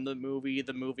cut from the movie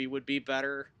would be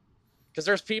better? Because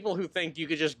there's people who think you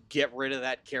could just get rid of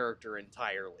that character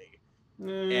entirely,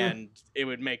 and it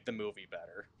would make the movie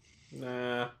better.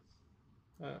 Nah.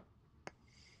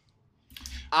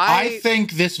 I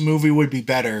think this movie would be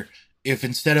better if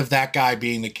instead of that guy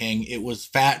being the king, it was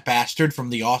Fat Bastard from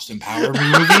the Austin Power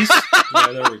movies.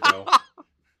 Yeah, there we go.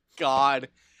 God.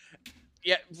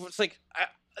 Yeah, it's like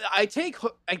I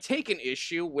take an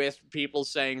issue with people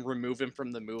saying remove him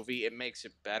from the movie. It makes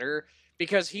it better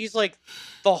because he's like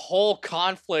the whole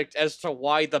conflict as to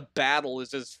why the battle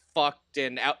is as fucked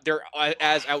and they're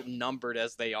as outnumbered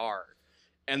as they are.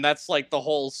 And that's like the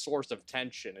whole source of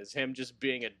tension is him just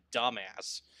being a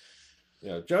dumbass.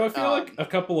 Yeah, Joe, I feel like a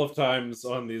couple of times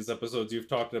on these episodes you've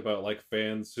talked about like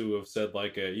fans who have said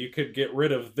like you could get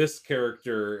rid of this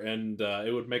character and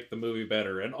it would make the movie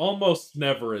better, and almost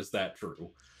never is that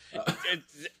true.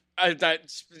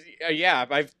 Yeah,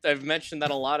 I've mentioned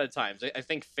that a lot of times. I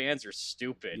think fans are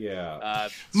stupid. Yeah.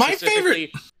 My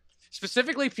favorite.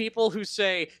 Specifically, people who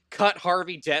say cut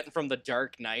Harvey Dent from The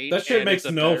Dark Knight. That shit makes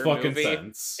no fucking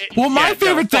sense. My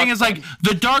favorite thing is like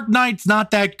The Dark Knight's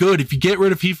not that good. If you get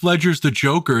rid of Heath Ledger's The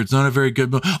Joker, it's not a very good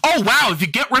movie. Oh wow! If you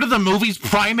get rid of the movie's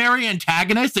primary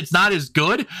antagonist, it's not as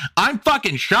good. I'm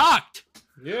fucking shocked.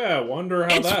 Yeah, I wonder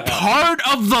how it's that happened. Part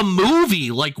of the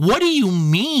movie. Like, what do you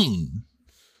mean?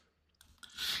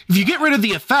 If you get rid of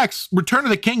the effects, Return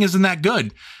of the King isn't that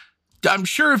good. I'm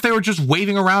sure if they were just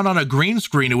waving around on a green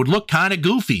screen, it would look kind of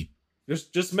goofy.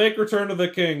 Just make Return of the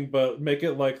King, but make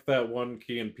it like that one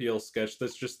Key and Peele sketch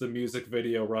that's just the music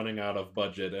video running out of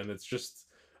budget, and it's just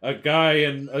a guy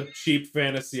in a cheap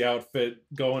fantasy outfit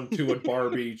going to a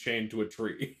Barbie chained to a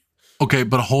tree. Okay,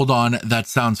 but hold on. That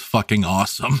sounds fucking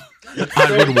awesome.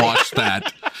 I would watch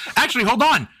that. Actually, hold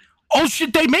on. Oh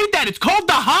shit, they made that. It's called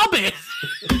The Hobbit.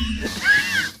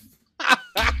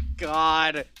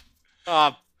 God.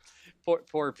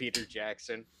 Poor Peter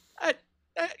Jackson.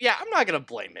 Yeah, I'm not gonna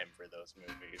blame him for those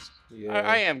movies. Yeah.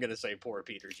 I am gonna say poor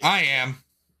Peter Jackson. I am.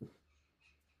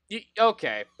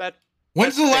 Okay,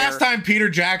 When's the fair. last time Peter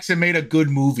Jackson made a good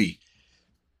movie?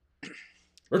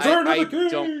 Return of the King!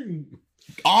 Don't...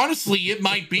 Honestly, it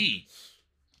might be.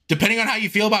 Depending on how you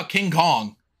feel about King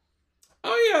Kong.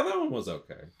 Oh yeah, that one was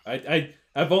okay.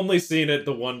 I've only seen it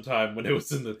the one time when it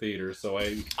was in the theater, so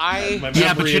yeah,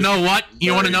 but you know what?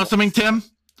 You want to know something, Tim?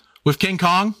 With King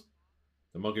Kong?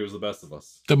 The monkey was the best of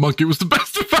us. The monkey was the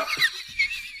best of us.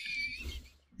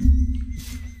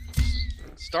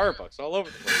 Starbucks all over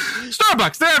the place.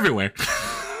 Starbucks, they're everywhere.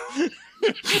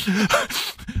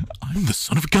 I'm the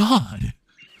son of God.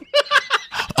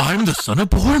 I'm the son of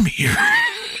Boromir.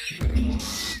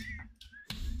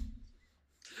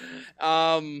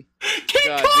 King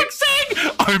Kong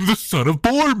saying, I'm the son of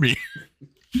Boromir.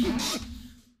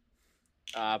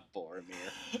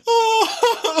 Boromir.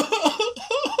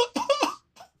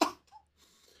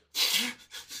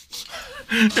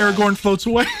 Aragorn floats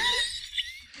away.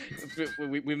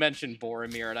 We mentioned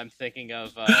Boromir, and I'm thinking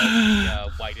of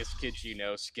the Whitest Kids You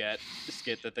Know skit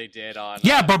that they did on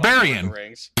Barbarian. Lord of the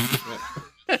Rings.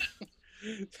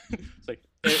 It's like,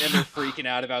 and they're freaking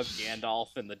out about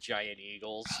Gandalf and the giant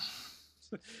eagles.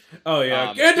 Oh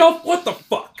yeah, Gandalf, what the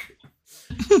fuck?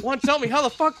 Want to tell me how the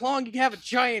fuck long you have a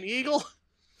giant eagle?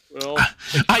 Well,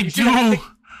 I do.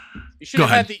 You should have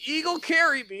had the eagle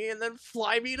carry me and then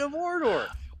fly me to Mordor.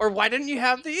 Or why didn't you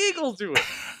have the eagle do it?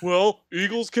 Well,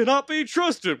 eagles cannot be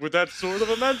trusted with that sort of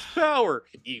immense power.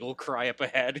 Eagle cry up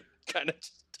ahead. Kind of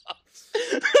stops.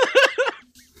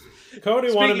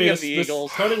 Cody wanted me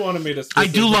to. I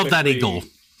do love that eagle.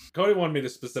 Cody wanted me to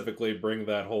specifically bring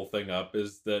that whole thing up.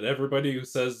 Is that everybody who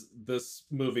says this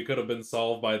movie could have been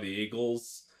solved by the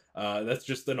Eagles? That's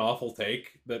just an awful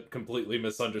take that completely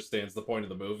misunderstands the point of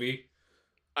the movie.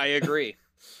 I agree.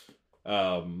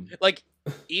 Like,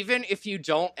 even if you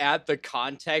don't add the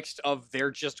context of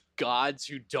they're just gods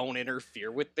who don't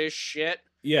interfere with this shit.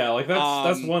 Yeah, like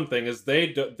that's one thing is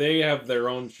they have their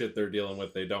own shit they're dealing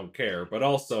with. They don't care, but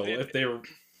also if they were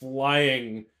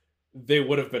flying, they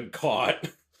would have been caught.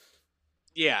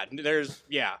 Yeah,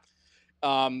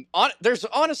 There's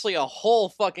honestly a whole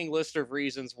fucking list of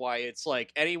reasons why it's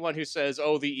like anyone who says,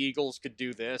 "Oh, the Eagles could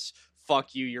do this,"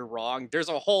 fuck you, you're wrong. There's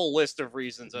a whole list of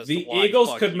reasons as to The why Eagles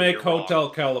fuck could you, make you're wrong. Hotel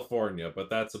California, but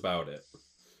that's about it.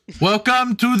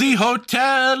 Welcome to the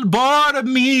Hotel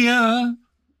Boromir.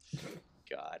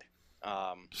 God.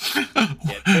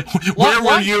 Where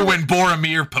were you when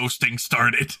Boromir posting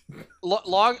started?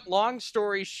 Long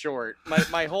story short,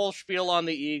 my whole spiel on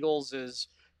the Eagles is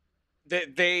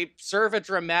they serve a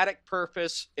dramatic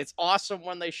purpose. It's awesome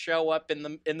when they show up in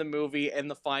the movie in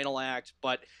the final act,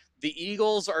 but the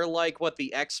Eagles are like what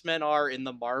the X-Men are in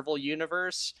the Marvel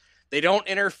universe. They don't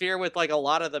interfere with like a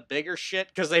lot of the bigger shit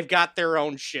because they've got their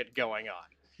own shit going on.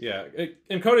 Yeah,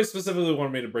 and Cody specifically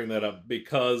wanted me to bring that up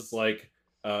because, like,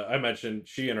 I mentioned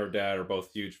she and her dad are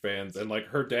both huge fans, and like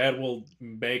her dad will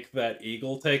make that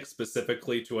Eagle take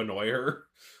specifically to annoy her.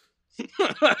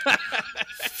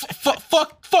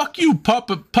 Fuck you,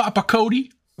 Papa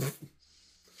Cody.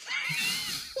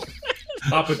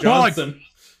 Papa Johnson.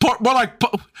 More like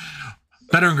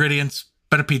better ingredients,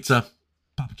 better pizza,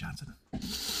 Papa Johnson.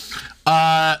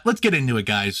 Let's get into it,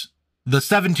 guys. The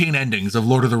 17 endings of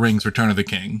Lord of the Rings: Return of the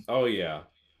King. Oh yeah.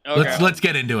 Okay. Let's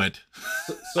get into it.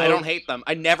 So, I don't hate them.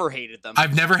 I never hated them.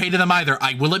 I've never hated them either.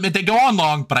 I will admit they go on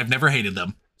long, but I've never hated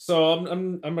them. So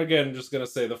I'm again just gonna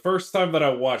say the first time that I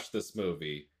watched this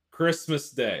movie, Christmas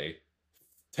Day,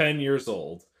 10 years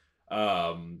old,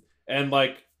 and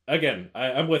like again,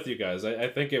 I'm with you guys. I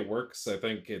think it works. I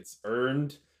think it's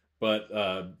earned. But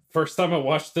first time I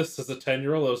watched this as a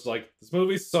 10-year-old, I was like, this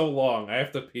movie's so long. I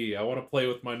have to pee. I want to play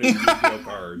with my new Yu-Gi-Oh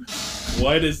card.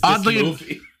 What is this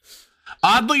movie?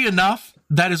 Oddly enough,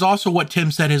 that is also what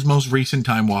Tim said his most recent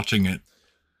time watching it.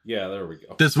 Yeah, there we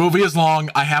go. This movie is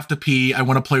long. I have to pee. I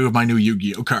want to play with my new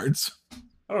Yu-Gi-Oh cards.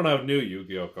 I don't have new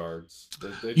Yu-Gi-Oh cards.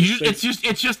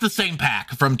 It's just the same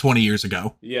pack from 20 years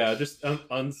ago. Yeah, just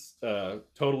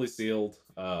totally sealed.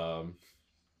 You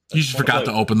just forgot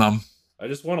to open them. I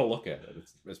just want to look at it.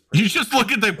 It's you just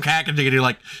look at the packaging and you're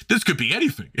like, this could be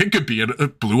anything. It could be a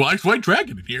blue eyes white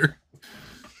dragon in here.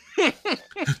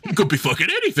 It could be fucking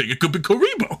anything. It could be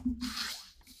Karibo.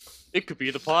 It could be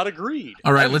the Pot of Greed.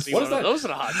 All right, let's see one of those in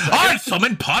a hot second. I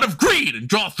summon Pot of Greed and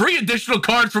draw 3 additional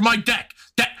cards from my deck.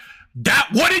 That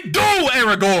what it do,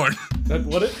 Aragorn? That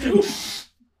what it do?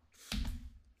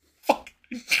 Fuck.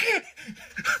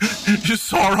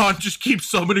 Just Sauron just keeps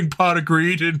summoning Pot of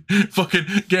Greed, and fucking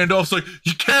Gandalf's like,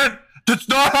 you can't. That's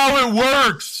not how it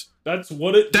works. That's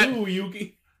what it do,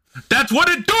 Yugi. That's what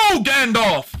it do,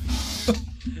 Gandalf.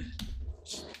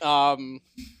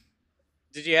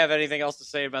 Did you have anything else to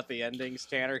say about the endings,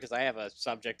 Tanner? Because I have a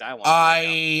subject I want to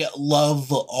I love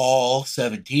all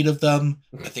 17 of them.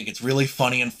 I think it's really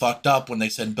funny and fucked up when they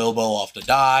send Bilbo off to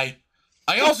die.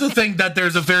 I also think that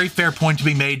there's a very fair point to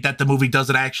be made that the movie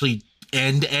doesn't actually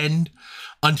end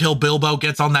until Bilbo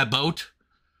gets on that boat.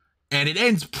 And it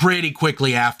ends pretty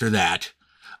quickly after that.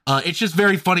 It's just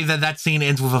very funny that that scene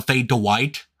ends with a fade to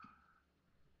white.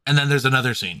 And then there's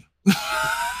another scene.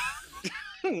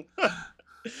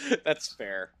 That's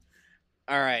fair.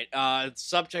 All right.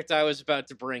 Subject I was about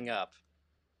to bring up: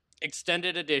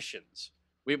 extended editions.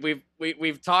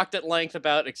 We've talked at length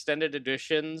about extended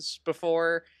editions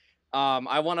before.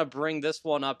 I want to bring this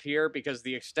one up here because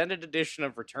the extended edition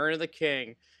of Return of the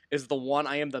King is the one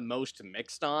I am the most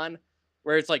mixed on.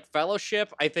 Where it's like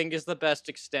Fellowship, I think, is the best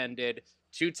extended.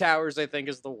 Two Towers, I think,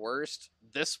 is the worst.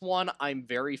 This one, I'm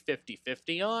very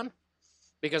 50-50 on.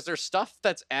 Because there's stuff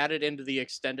that's added into the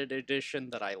extended edition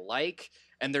that I like,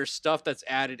 and there's stuff that's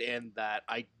added in that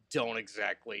I don't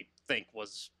exactly think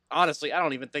was... Honestly, I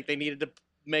don't even think they needed to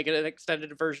make an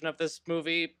extended version of this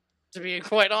movie, to be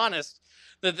quite honest.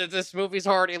 This movie's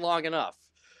already long enough.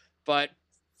 But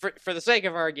for the sake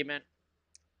of argument,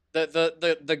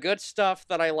 the good stuff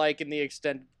that I like in the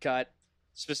extended cut,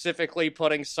 specifically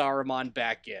putting Saruman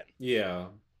back in. Yeah.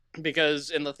 Because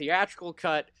in the theatrical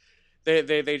cut...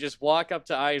 They just walk up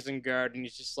to Isengard and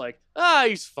he's just like,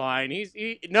 he's fine.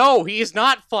 No, he's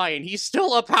not fine. He's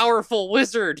still a powerful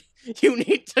wizard. You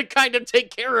need to kind of take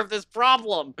care of this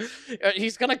problem.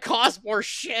 He's gonna cause more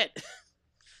shit.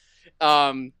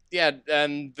 Yeah,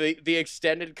 and the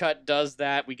extended cut does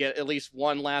that. We get at least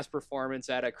one last performance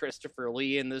out of Christopher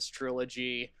Lee in this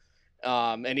trilogy.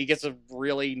 And he gets a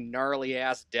really gnarly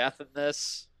ass death in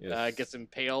this. Yes. Gets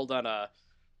impaled on a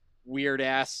weird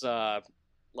ass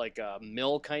like a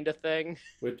mill kind of thing,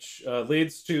 which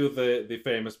leads to the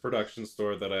famous production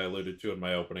store that I alluded to in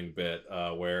my opening bit,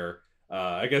 where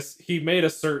I guess he made a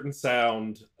certain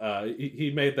sound.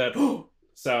 He made that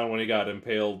sound when he got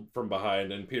impaled from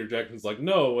behind, and Peter Jackson's like,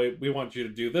 "No, we want you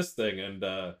to do this thing," and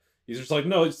He's just like,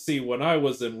 no, see, when I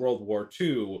was in World War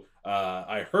II,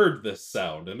 I heard this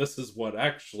sound, and this is what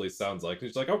actually sounds like. And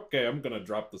he's like, okay, I'm gonna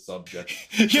drop the subject.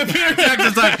 Yeah, Peter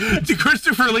Jackson's like,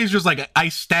 Christopher Lee's just like, I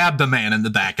stabbed the man in the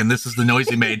back, and this is the noise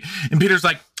he made. And Peter's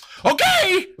like,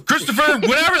 okay, Christopher,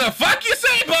 whatever the fuck you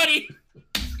say, buddy.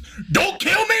 Don't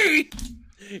kill me.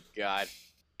 God.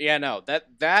 Yeah, no, that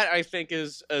I think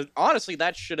is, honestly,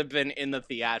 that should have been in the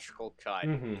theatrical cut,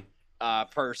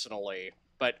 personally.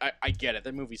 But I get it,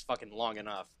 that movie's fucking long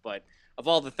enough, but of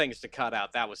all the things to cut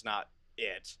out, that was not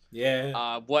it.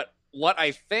 Yeah. What I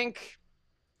think,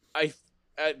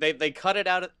 they cut it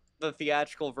out of the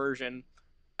theatrical version,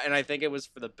 and I think it was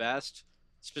for the best.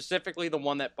 Specifically, the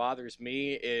one that bothers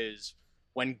me is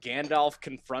when Gandalf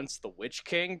confronts the Witch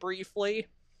King briefly,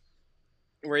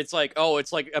 where it's like, oh,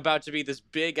 it's like about to be this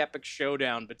big epic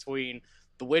showdown between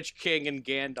the Witch King and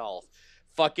Gandalf.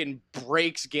 Fucking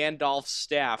breaks Gandalf's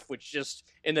staff, which just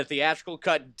in the theatrical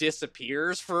cut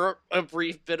disappears for a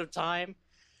brief bit of time.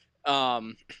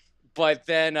 But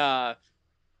then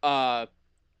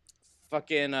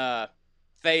fucking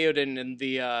Theoden and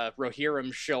the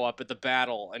Rohirrim show up at the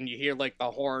battle, and you hear like the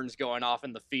horns going off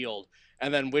in the field,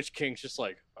 and then Witch King's just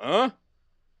like, huh?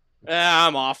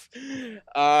 I'm off.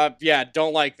 Yeah,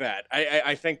 don't like that.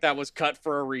 I think that was cut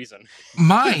for a reason.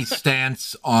 My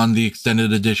stance on the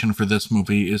extended edition for this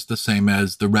movie is the same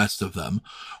as the rest of them.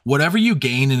 Whatever you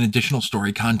gain in additional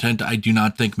story content, I do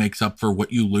not think makes up for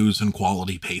what you lose in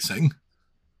quality pacing.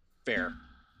 Fair.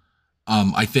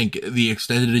 I think the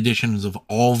extended editions of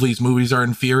all of these movies are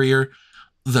inferior.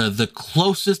 The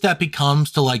closest that becomes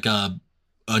to like a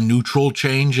neutral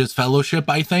change is Fellowship,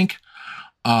 I think.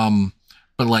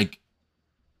 But like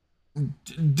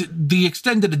the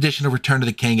extended edition of Return of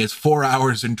the King is 4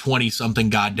 hours and 20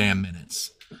 something goddamn minutes.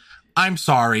 I'm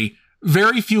sorry.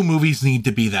 Very few movies need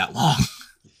to be that long.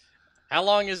 How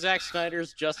long is Zack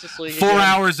Snyder's Justice League? 4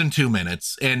 hours and 2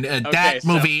 minutes. And that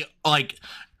movie, like,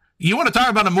 you want to talk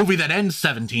about a movie that ends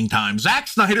 17 times. Zack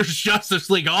Snyder's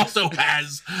Justice League also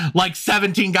has like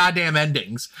 17 goddamn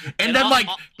endings. And then like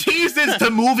teases to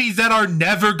movies that are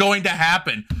never going to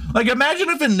happen. Like imagine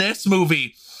if in this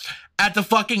movie at the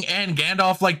fucking end,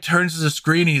 Gandalf like turns to the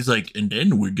screen and he's like, and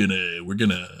then we're gonna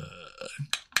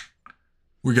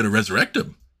resurrect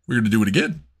him. We're gonna do it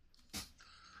again.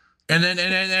 And then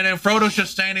Frodo's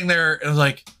just standing there and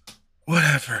like,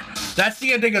 whatever. That's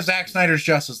the ending of Zack Snyder's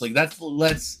Justice League. That's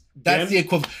the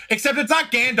equivalent. Except it's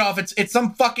not Gandalf. It's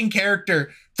some fucking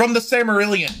character from the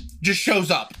Silmarillion just shows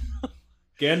up.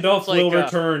 Gandalf will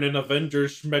return in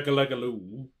Avengers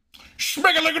Schmegalegaloo.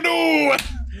 Schmegalegaloo!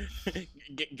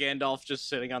 Gandalf just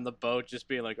sitting on the boat, just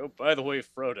being like, oh, by the way,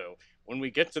 Frodo, when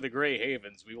we get to the Grey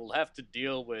Havens, we will have to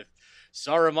deal with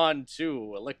Saruman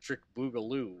 2, Electric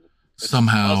Boogaloo.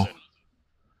 Somehow,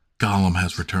 Gollum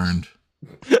has returned.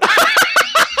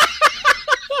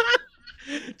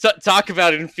 Talk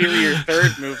about inferior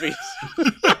third movies.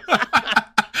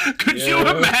 Could you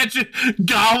imagine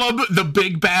Gollum, the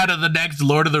big bad of the next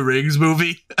Lord of the Rings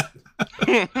movie?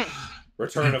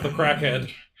 Return of the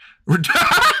Crackhead.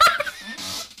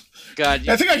 God,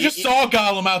 I think I just saw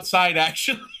Gollum outside,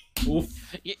 actually. Oof.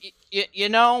 You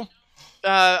know,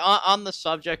 on the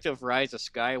subject of Rise of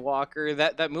Skywalker,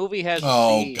 that movie has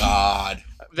God.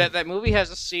 That movie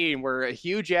has a scene where a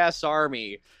huge ass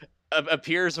army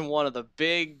appears in one of the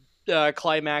big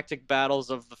climactic battles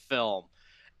of the film,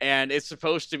 and it's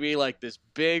supposed to be like this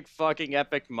big fucking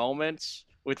epic moment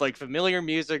with like familiar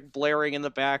music blaring in the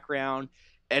background,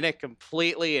 and it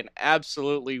completely and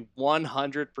absolutely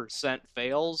 100%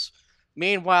 fails.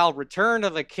 Meanwhile, Return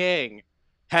of the King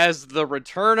has the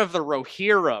return of the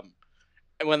Rohirrim,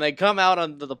 and when they come out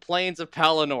onto the plains of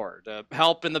Pelennor to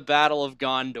help in the Battle of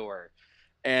Gondor,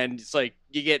 and it's like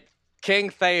you get King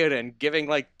Theoden giving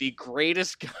like the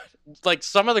greatest, like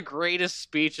some of the greatest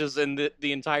speeches in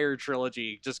the entire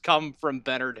trilogy just come from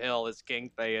Bernard Hill as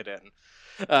King Theoden.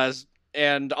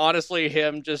 And honestly,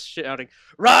 him just shouting,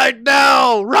 "Ride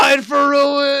now! Ride for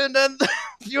ruin and the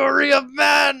fury of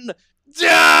men!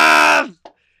 Death!"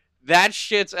 That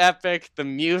shit's epic. The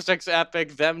music's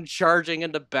epic. Them charging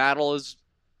into battle is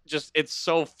just, it's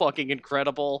so fucking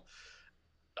incredible.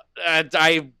 And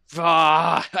I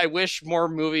wish more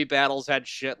movie battles had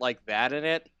shit like that in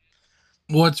it.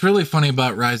 What's really funny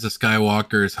about Rise of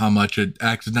Skywalker is how much it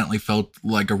accidentally felt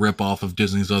like a ripoff of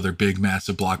Disney's other big,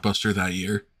 massive blockbuster that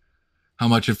year. How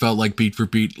much it felt like beat for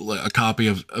beat a copy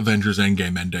of Avengers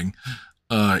Endgame ending.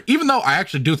 Even though I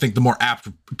actually do think the more apt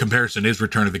comparison is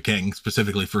Return of the King,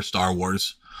 specifically for Star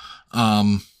Wars.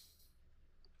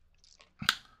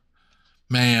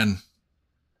 Man.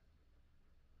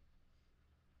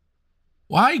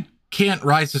 Why can't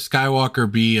Rise of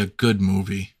Skywalker be a good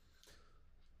movie?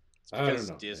 I don't Because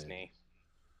know. Disney.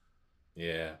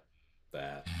 Yeah,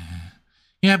 that.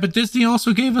 Yeah, but Disney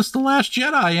also gave us The Last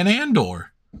Jedi and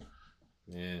Andor.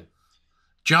 Yeah,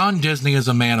 John Disney is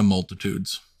a man of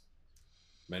multitudes.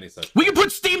 many such. We can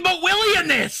put Steamboat Willie in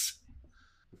this!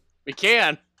 We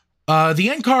can. The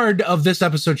end card of this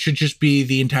episode should just be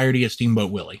the entirety of Steamboat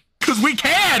Willie. Because we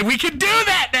can! We can do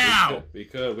that now! We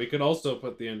could. We can also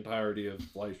put the entirety of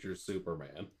Fleischer's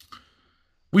Superman.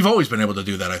 We've always been able to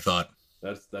do that, I thought.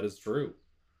 That is true.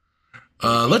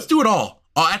 Let's do it all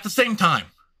at the same time.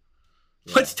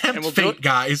 Yeah. Let's tempt fate,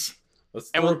 guys. Let's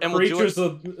And throw we'll do creatures.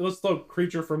 Let's throw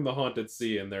Creature from the Haunted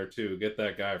Sea in there too. Get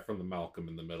that guy from the Malcolm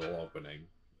in the Middle opening.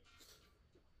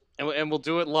 And we'll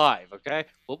do it live, okay?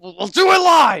 We'll do it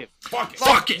live!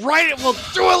 Fuck it! Right, we'll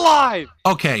do it live!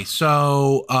 Okay,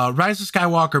 so Rise of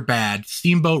Skywalker bad,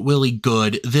 Steamboat Willie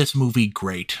good, this movie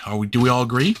great. Do we all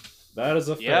agree? That is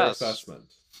a fair assessment.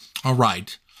 All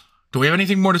right. Do we have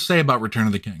anything more to say about Return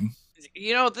of the King?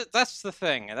 You know, that's the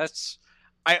thing.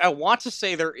 I want to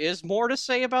say there is more to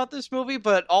say about this movie,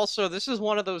 but also this is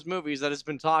one of those movies that has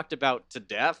been talked about to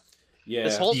death. Yeah.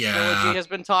 This whole trilogy has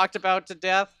been talked about to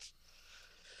death.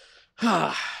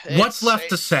 What's left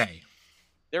to say?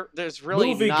 There's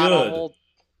really movie not good. a whole.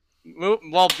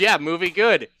 Movie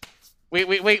good.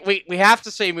 We have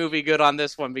to say movie good on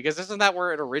this one because isn't that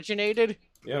where it originated?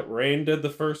 Yeah, Rain did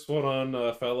the first one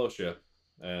on Fellowship,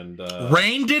 and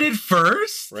Rain did it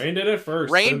first. Rain did it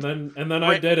first, Rain- and then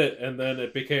I did it, and then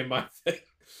it became my thing.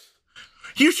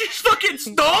 You just fucking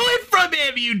stole it from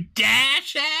him, you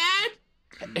dashhead!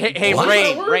 Hey,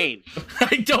 What? Rain.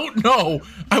 I don't know.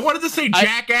 I wanted to say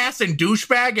jackass and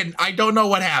douchebag, and I don't know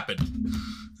what happened.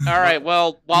 All right.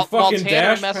 Well, while fucking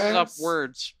Tanner dash messes pass? up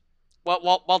words,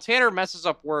 while Tanner messes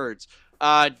up words,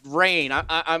 Rain,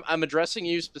 I'm addressing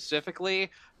you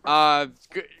specifically.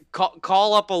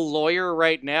 Call up a lawyer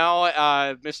right now.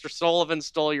 Mr. Sullivan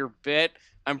stole your bit.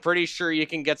 I'm pretty sure you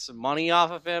can get some money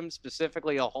off of him,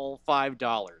 specifically a whole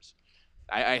 $5.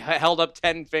 I held up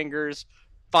 10 fingers.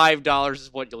 $5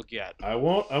 is what you'll get. I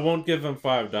won't give him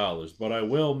 $5, but I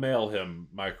will mail him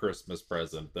my Christmas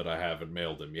present that I haven't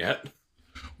mailed him yet.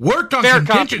 Work on Fair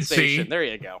contingency. compensation. There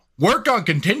you go. Work on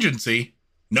contingency.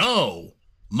 No.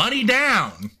 Money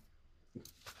down.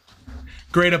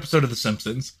 Great episode of The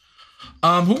Simpsons.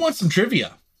 Who wants some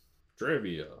trivia?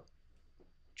 Trivia.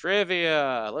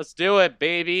 Let's do it,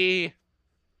 baby.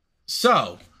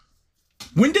 So,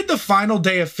 when did the final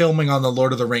day of filming on the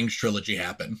Lord of the Rings trilogy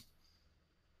happen?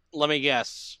 Let me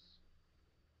guess.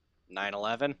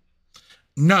 9/11?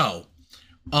 No.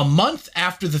 A month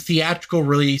after the theatrical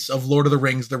release of Lord of the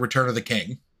Rings, The Return of the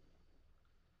King.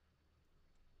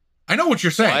 I know what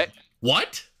you're saying.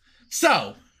 What?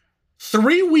 So,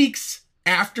 3 weeks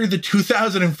after the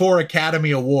 2004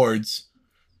 Academy Awards,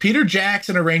 Peter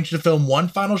Jackson arranged to film one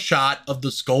final shot of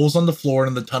the skulls on the floor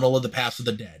in the tunnel of the Pass of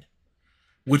the Dead,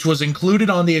 which was included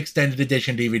on the extended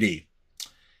edition DVD.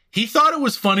 He thought it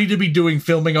was funny to be doing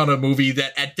filming on a movie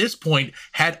that at this point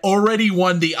had already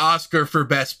won the Oscar for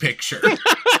Best Picture.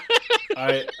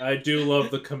 I do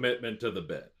love the commitment to the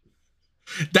bit.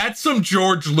 That's some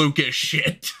George Lucas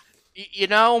shit. You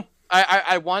know,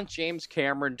 I want James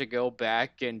Cameron to go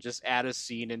back and just add a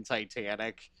scene in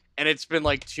Titanic. And it's been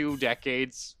like 2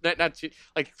 decades, not 2,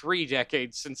 like 3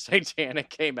 decades since Titanic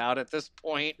came out at this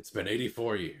point. It's been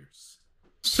 84 years.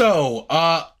 So,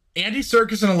 Andy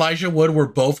Serkis and Elijah Wood were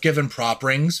both given prop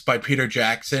rings by Peter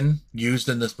Jackson used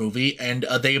in this movie, and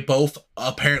they both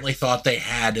apparently thought they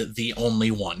had the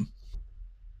only one.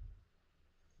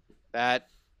 That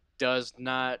does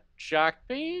not shock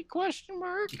me, question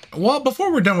mark? Well,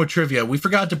 before we're done with trivia, we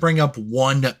forgot to bring up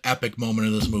one epic moment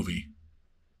of this movie.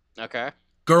 Okay.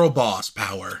 Girl boss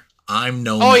power. I'm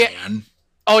no Oh, man.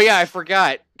 Oh yeah, I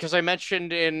forgot, because I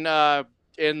mentioned in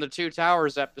the Two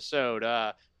Towers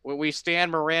episode, we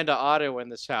stand Miranda Otto in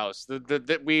this house.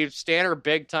 We stand her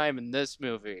big time in this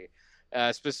movie,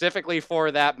 specifically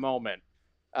for that moment.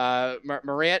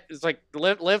 Miranda is like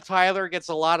Liv Tyler gets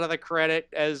a lot of the credit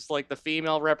as like the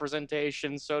female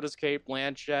representation. So does Kate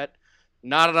Blanchett.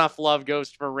 Not enough love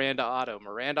goes to Miranda Otto.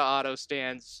 Miranda Otto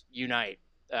stands unite.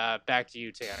 Back to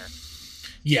you, Tanner.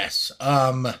 Yes.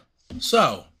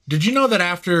 So, did you know that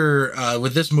after,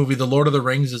 with this movie, The Lord of the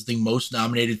Rings is the most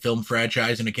nominated film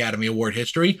franchise in Academy Award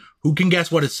history? Who can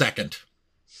guess what is second?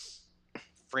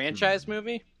 Franchise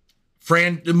movie?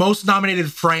 The most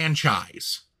nominated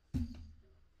franchise.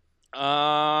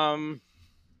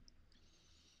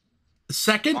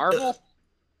 Second? Marvel?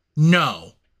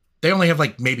 No. They only have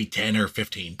like maybe 10 or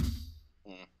 15.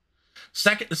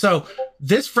 Second, so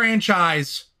this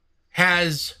franchise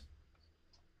has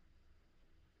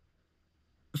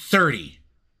 30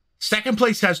 Second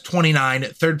place has 29.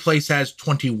 Third place has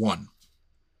 21.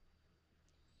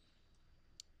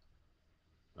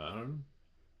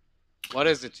 What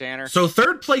is it, Tanner? So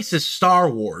third place is Star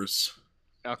Wars.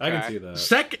 Okay. I can see that.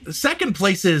 Second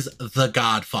place is The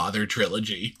Godfather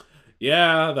trilogy.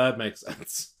 Yeah, that makes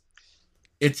sense.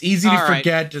 It's easy to All right.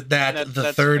 forget that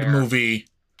the third fair. movie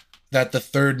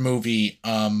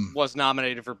Was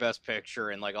nominated for Best Picture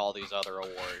and like all these other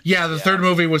awards. Yeah, the third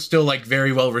movie was still like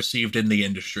very well received in the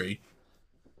industry.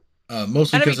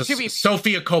 Mostly because of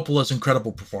Sofia Coppola's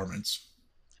incredible performance.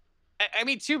 I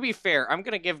mean, to be fair, I'm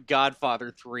going to give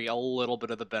Godfather 3 a little bit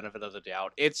of the benefit of the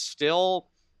doubt. It's still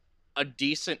a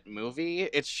decent movie.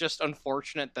 It's just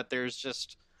unfortunate that there's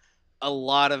just a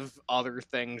lot of other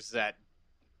things that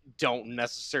don't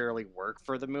necessarily work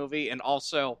for the movie. And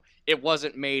also, it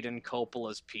wasn't made in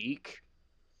Coppola's peak.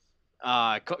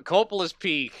 Coppola's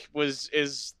peak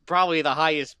is probably the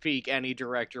highest peak any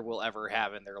director will ever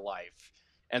have in their life.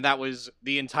 And that was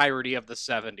the entirety of the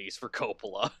 70s for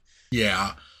Coppola.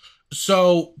 Yeah.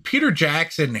 So Peter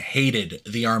Jackson hated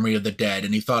The Army of the Dead,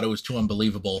 and he thought it was too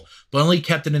unbelievable, but only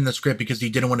kept it in the script because he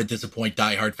didn't want to disappoint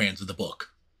diehard fans of the book.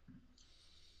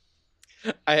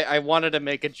 I wanted to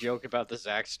make a joke about the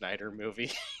Zack Snyder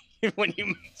movie when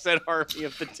you said Army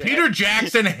of the Dead. Peter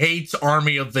Jackson hates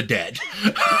Army of the Dead.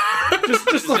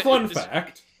 just a fun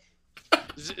fact.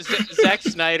 Zack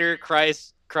Snyder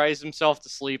cries himself to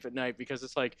sleep at night because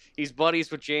it's like he's buddies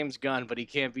with James Gunn, but he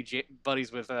can't be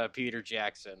buddies with Peter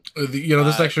Jackson.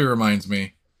 This actually reminds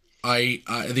me. I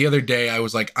the other day I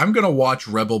was like, I'm gonna watch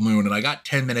Rebel Moon, and I got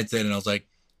 10 minutes in, and I was like,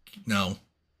 no.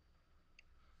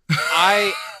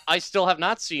 I still have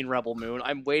not seen Rebel Moon.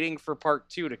 I'm waiting for part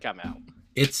 2 to come out.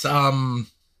 It's I've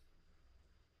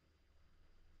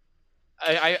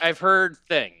heard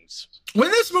things. When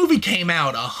this movie came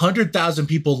out, 100,000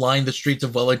 people lined the streets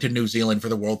of Wellington, New Zealand for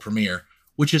the world premiere,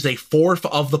 which is a fourth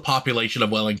of the population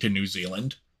of Wellington, New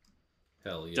Zealand.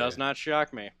 Hell yeah. Does not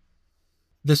shock me.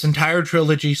 This entire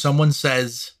trilogy, someone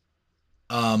says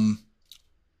the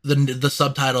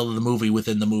subtitle of the movie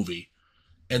within the movie.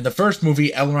 In the first movie,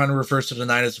 Elrond refers to the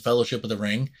Night as the Fellowship of the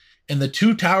Ring. In the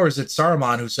Two Towers, it's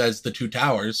Saruman who says the Two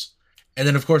Towers. And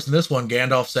then, of course, in this one,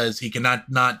 Gandalf says he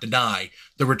cannot not deny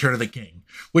the return of the king.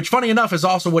 Which, funny enough, is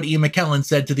also what Ian McKellen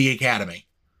said to the Academy.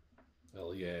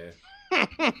 Hell yeah.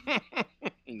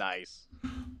 Nice.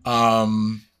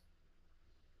 Ian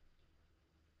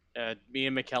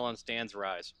McKellen stands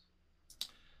rise.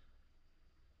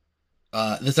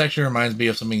 This actually reminds me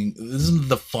of something. This is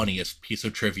the funniest piece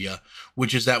of trivia,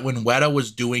 which is that when Weta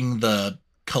was doing the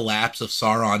collapse of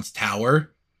Sauron's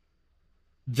tower,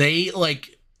 they,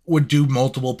 would do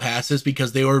multiple passes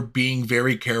because they were being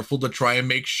very careful to try and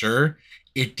make sure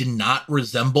it did not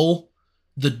resemble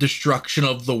the destruction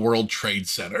of the World Trade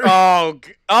Center. Oh Ooh.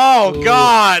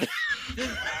 God!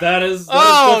 That is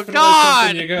God!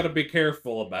 Something you gotta be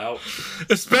careful about.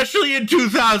 Especially in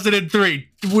 2003.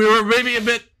 We were maybe a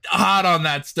bit hot on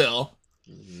that still.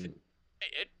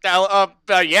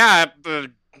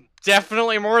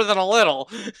 Definitely more than a little.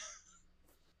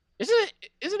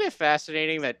 Isn't it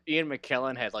fascinating that Ian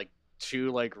McKellen had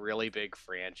two really big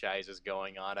franchises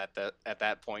going on at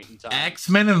that point in time?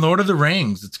 X-Men and Lord of the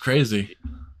Rings. It's crazy.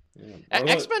 Yeah,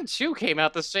 X-Men 2 came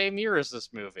out the same year as this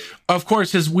movie. Of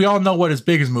course, we all know what his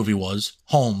biggest movie was.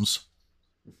 Holmes.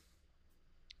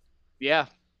 Yeah.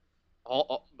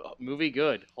 Movie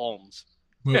good. Holmes.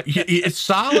 It's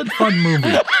solid, fun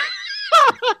movie.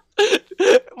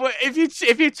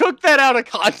 If you took that out of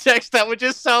context, that would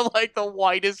just sound like the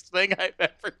whitest thing I've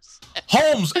ever said.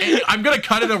 Holmes, and I'm gonna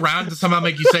cut it around to somehow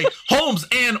make you say Holmes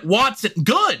and Watson.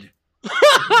 Good.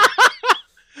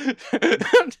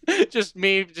 just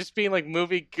being like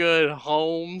movie good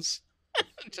Holmes,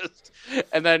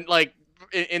 and then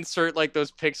insert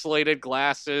those pixelated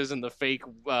glasses and the fake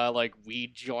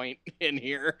weed joint in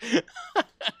here.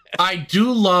 I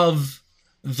do love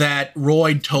that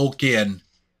Roy Tolkien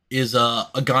is a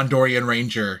Gondorian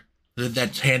ranger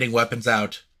that's handing weapons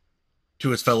out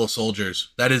to his fellow soldiers.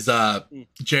 That is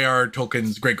J.R.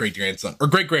 Tolkien's great-great-grandson. Or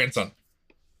great-grandson.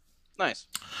 Nice.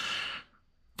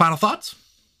 Final thoughts?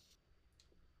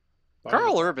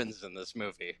 Carl Urban's in this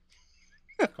movie.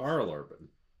 Carl Urban.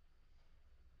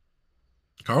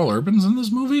 Carl Urban's in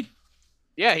this movie?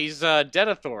 Yeah, he's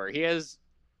Denethor. He is...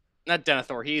 Not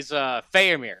Denethor, he's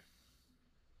Faramir.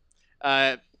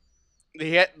 The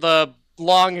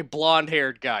long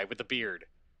blonde-haired guy with the beard.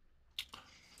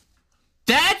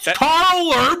 That's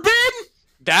Carl Urban?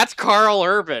 That's Carl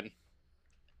Urban.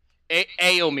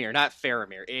 Aomir, not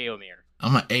Faramir. Aomir.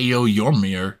 I'm an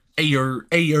Ayo-Yormir.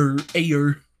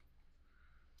 Ayer.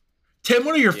 Tim,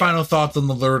 what are your final thoughts on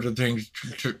the Lord of the Rings?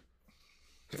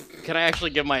 Can I actually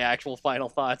give my actual final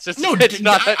thoughts? It's not.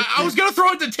 I was gonna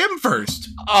throw it to Tim first.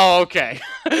 Oh, okay.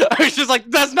 I was just like,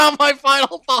 that's not my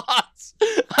final thoughts.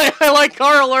 I like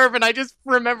Carl Urban. I just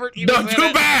remembered he was in too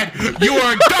it. bad. You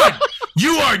are done.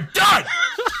 You are done.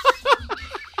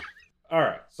 All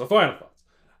right. So final thoughts.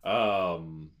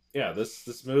 Yeah,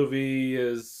 this movie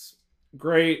is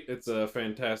great. It's a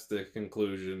fantastic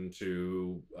conclusion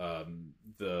to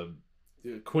the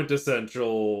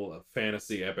quintessential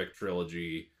fantasy epic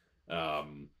trilogy.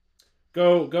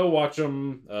 Go watch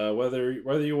them. Whether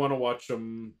you want to watch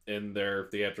them in their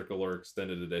theatrical or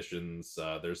extended editions,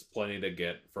 there's plenty to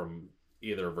get from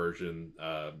either version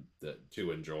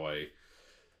to enjoy.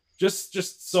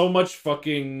 Just so much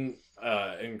fucking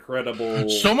incredible.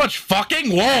 So much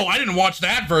fucking? Whoa, I didn't watch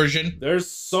that version. There's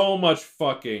so much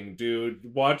fucking,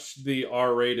 dude. Watch the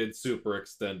R-rated super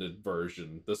extended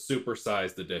version, the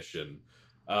supersized edition.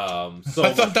 I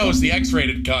thought that was the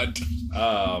X-rated cut.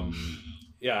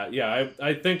 Yeah.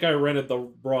 I think I rented the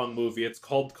wrong movie. It's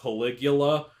called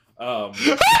Caligula.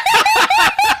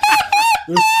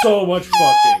 There's so much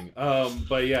fucking.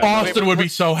 But yeah, Austin would be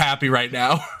so happy right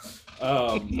now.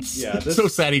 Yeah, so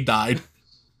sad he died.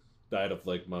 Died of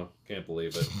ligma. Can't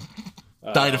believe it.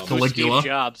 Died of Caligula. Steve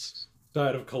Jobs.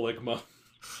 Died of Caligma.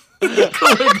 What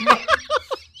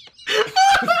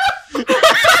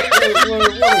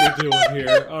are we doing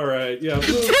here? All right, yeah,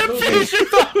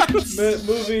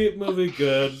 movie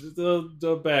good.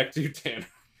 Back to you, Tanner.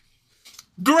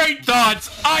 Great thoughts.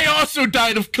 I also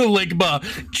died of Caligma.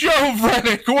 Joe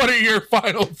Reddick, what are your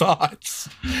final thoughts?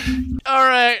 All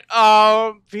right.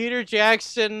 Peter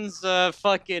Jackson's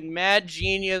fucking mad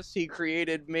genius. He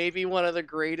created maybe one of the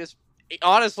greatest.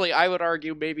 Honestly, I would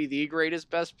argue maybe the greatest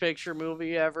Best Picture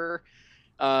movie ever.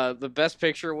 The Best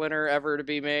Picture winner ever to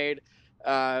be made.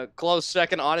 Close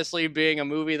second, honestly, being a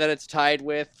movie that it's tied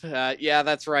with. Yeah,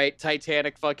 that's right.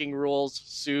 Titanic fucking rules.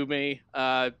 Sue me.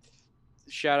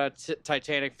 Shout out to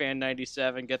Titanic fan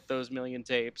 97. Get those million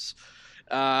tapes.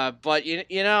 But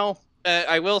you know,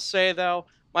 I will say though,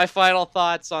 my final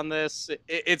thoughts on this: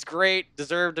 it's great,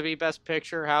 deserved to be Best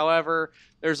Picture. However,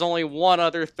 there's only one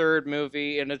other third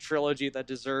movie in a trilogy that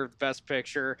deserved Best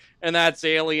Picture, and that's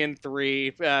Alien 3,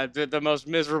 the most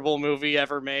miserable movie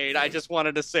ever made. I just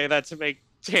wanted to say that to make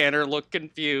Tanner look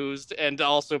confused and to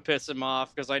also piss him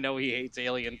off because I know he hates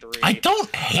Alien 3. I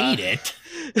don't hate it.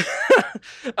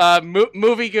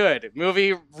 Movie good.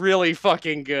 Movie really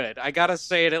fucking good. I gotta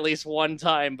say it at least one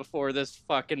time before this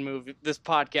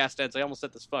podcast ends. I almost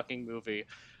said this fucking movie.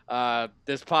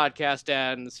 This podcast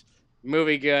ends.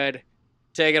 Movie good.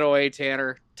 Take it away,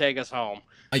 Tanner. Take us home.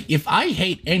 If I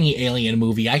hate any Alien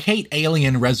movie, I hate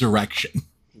Alien Resurrection.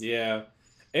 Yeah.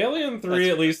 Alien 3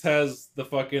 at least has the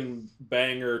fucking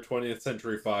banger 20th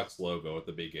Century Fox logo at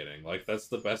the beginning. Like, that's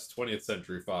the best 20th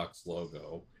Century Fox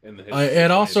logo in the history.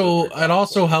 It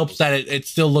also helps that it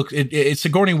still looks.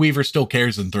 Sigourney Weaver still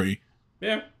cares in 3.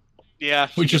 Yeah. Yeah.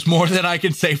 Which is more than I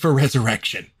can say for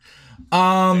Resurrection.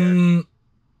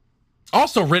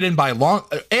 Also written by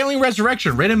Alien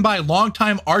Resurrection, written by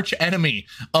longtime arch enemy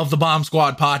of the Bomb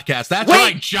Squad podcast. That's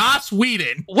right, Joss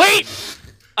Whedon. Wait!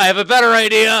 I have a better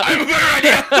idea.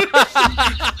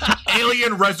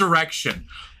 Alien Resurrection.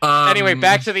 Anyway,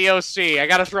 back to the OC. I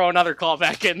gotta throw another call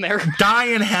back in there. Die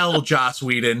in hell, Joss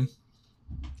Whedon.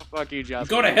 Fuck you, Joss.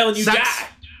 Go to hell and you die.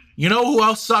 You know who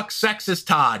else sucks? Sexist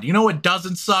Todd. You know what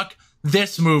doesn't suck?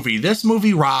 This movie. This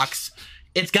movie rocks.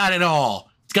 It's got it all.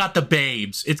 It's got the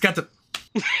babes. It's got the...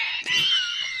 I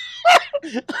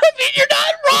mean, you're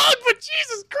not wrong, but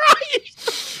Jesus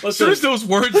Christ. As soon as those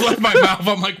words left my mouth,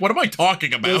 I'm like, what am I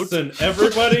talking about? Listen,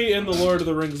 everybody in the Lord of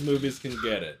the Rings movies can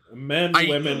get it. Men,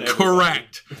 women, everybody.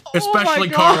 Correct. Especially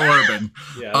Carl Urban.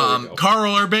 Yeah,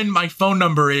 Carl Urban, my phone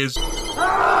number is...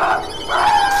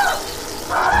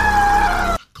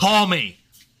 Call me.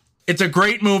 It's a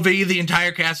great movie. The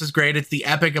entire cast is great. It's the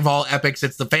epic of all epics.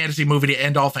 It's the fantasy movie to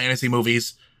end all fantasy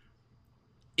movies.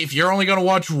 If you're only going to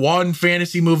watch one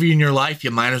fantasy movie in your life,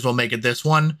 you might as well make it this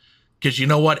one. Because you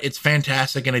know what? It's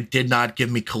fantastic, and it did not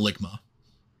give me Caligma.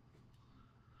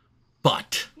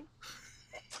 But...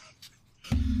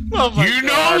 you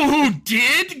know who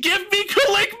did give me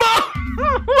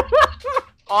Caligma?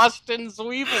 Austin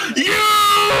Sweeble. You!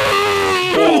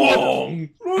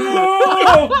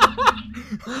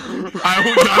 I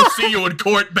will not see you in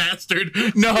court, bastard.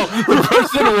 No, the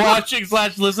person watching /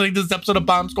 listening to this episode of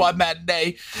Bomb Squad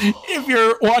Matinee, if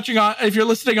you're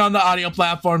listening on the audio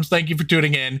platforms, thank you for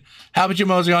tuning in. How about you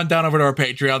mosey on down over to our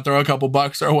Patreon, throw a couple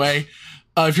bucks our way.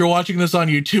 If you're watching this on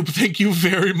YouTube, thank you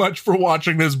very much for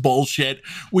watching this bullshit.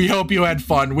 We hope you had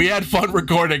fun. We had fun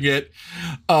recording it.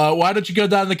 Why don't you go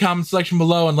down in the comment section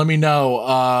below and let me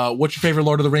know what's your favorite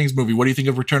Lord of the Rings movie? What do you think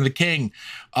of Return of the King?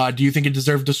 Do you think it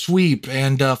deserved a sweep?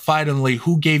 And finally,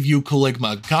 who gave you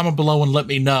Caligma? Comment below and let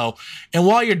me know. And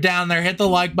while you're down there, hit the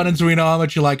like button so we know how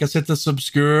much you like us. Hit the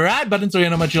subscribe button so we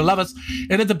know how much you love us.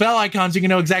 And hit the bell icon so you can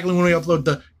know exactly when we upload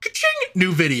the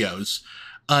new videos.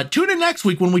 Tune in next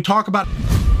week when we talk about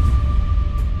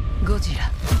Godzilla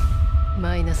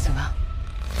 -1.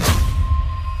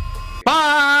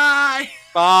 Bye!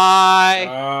 Bye.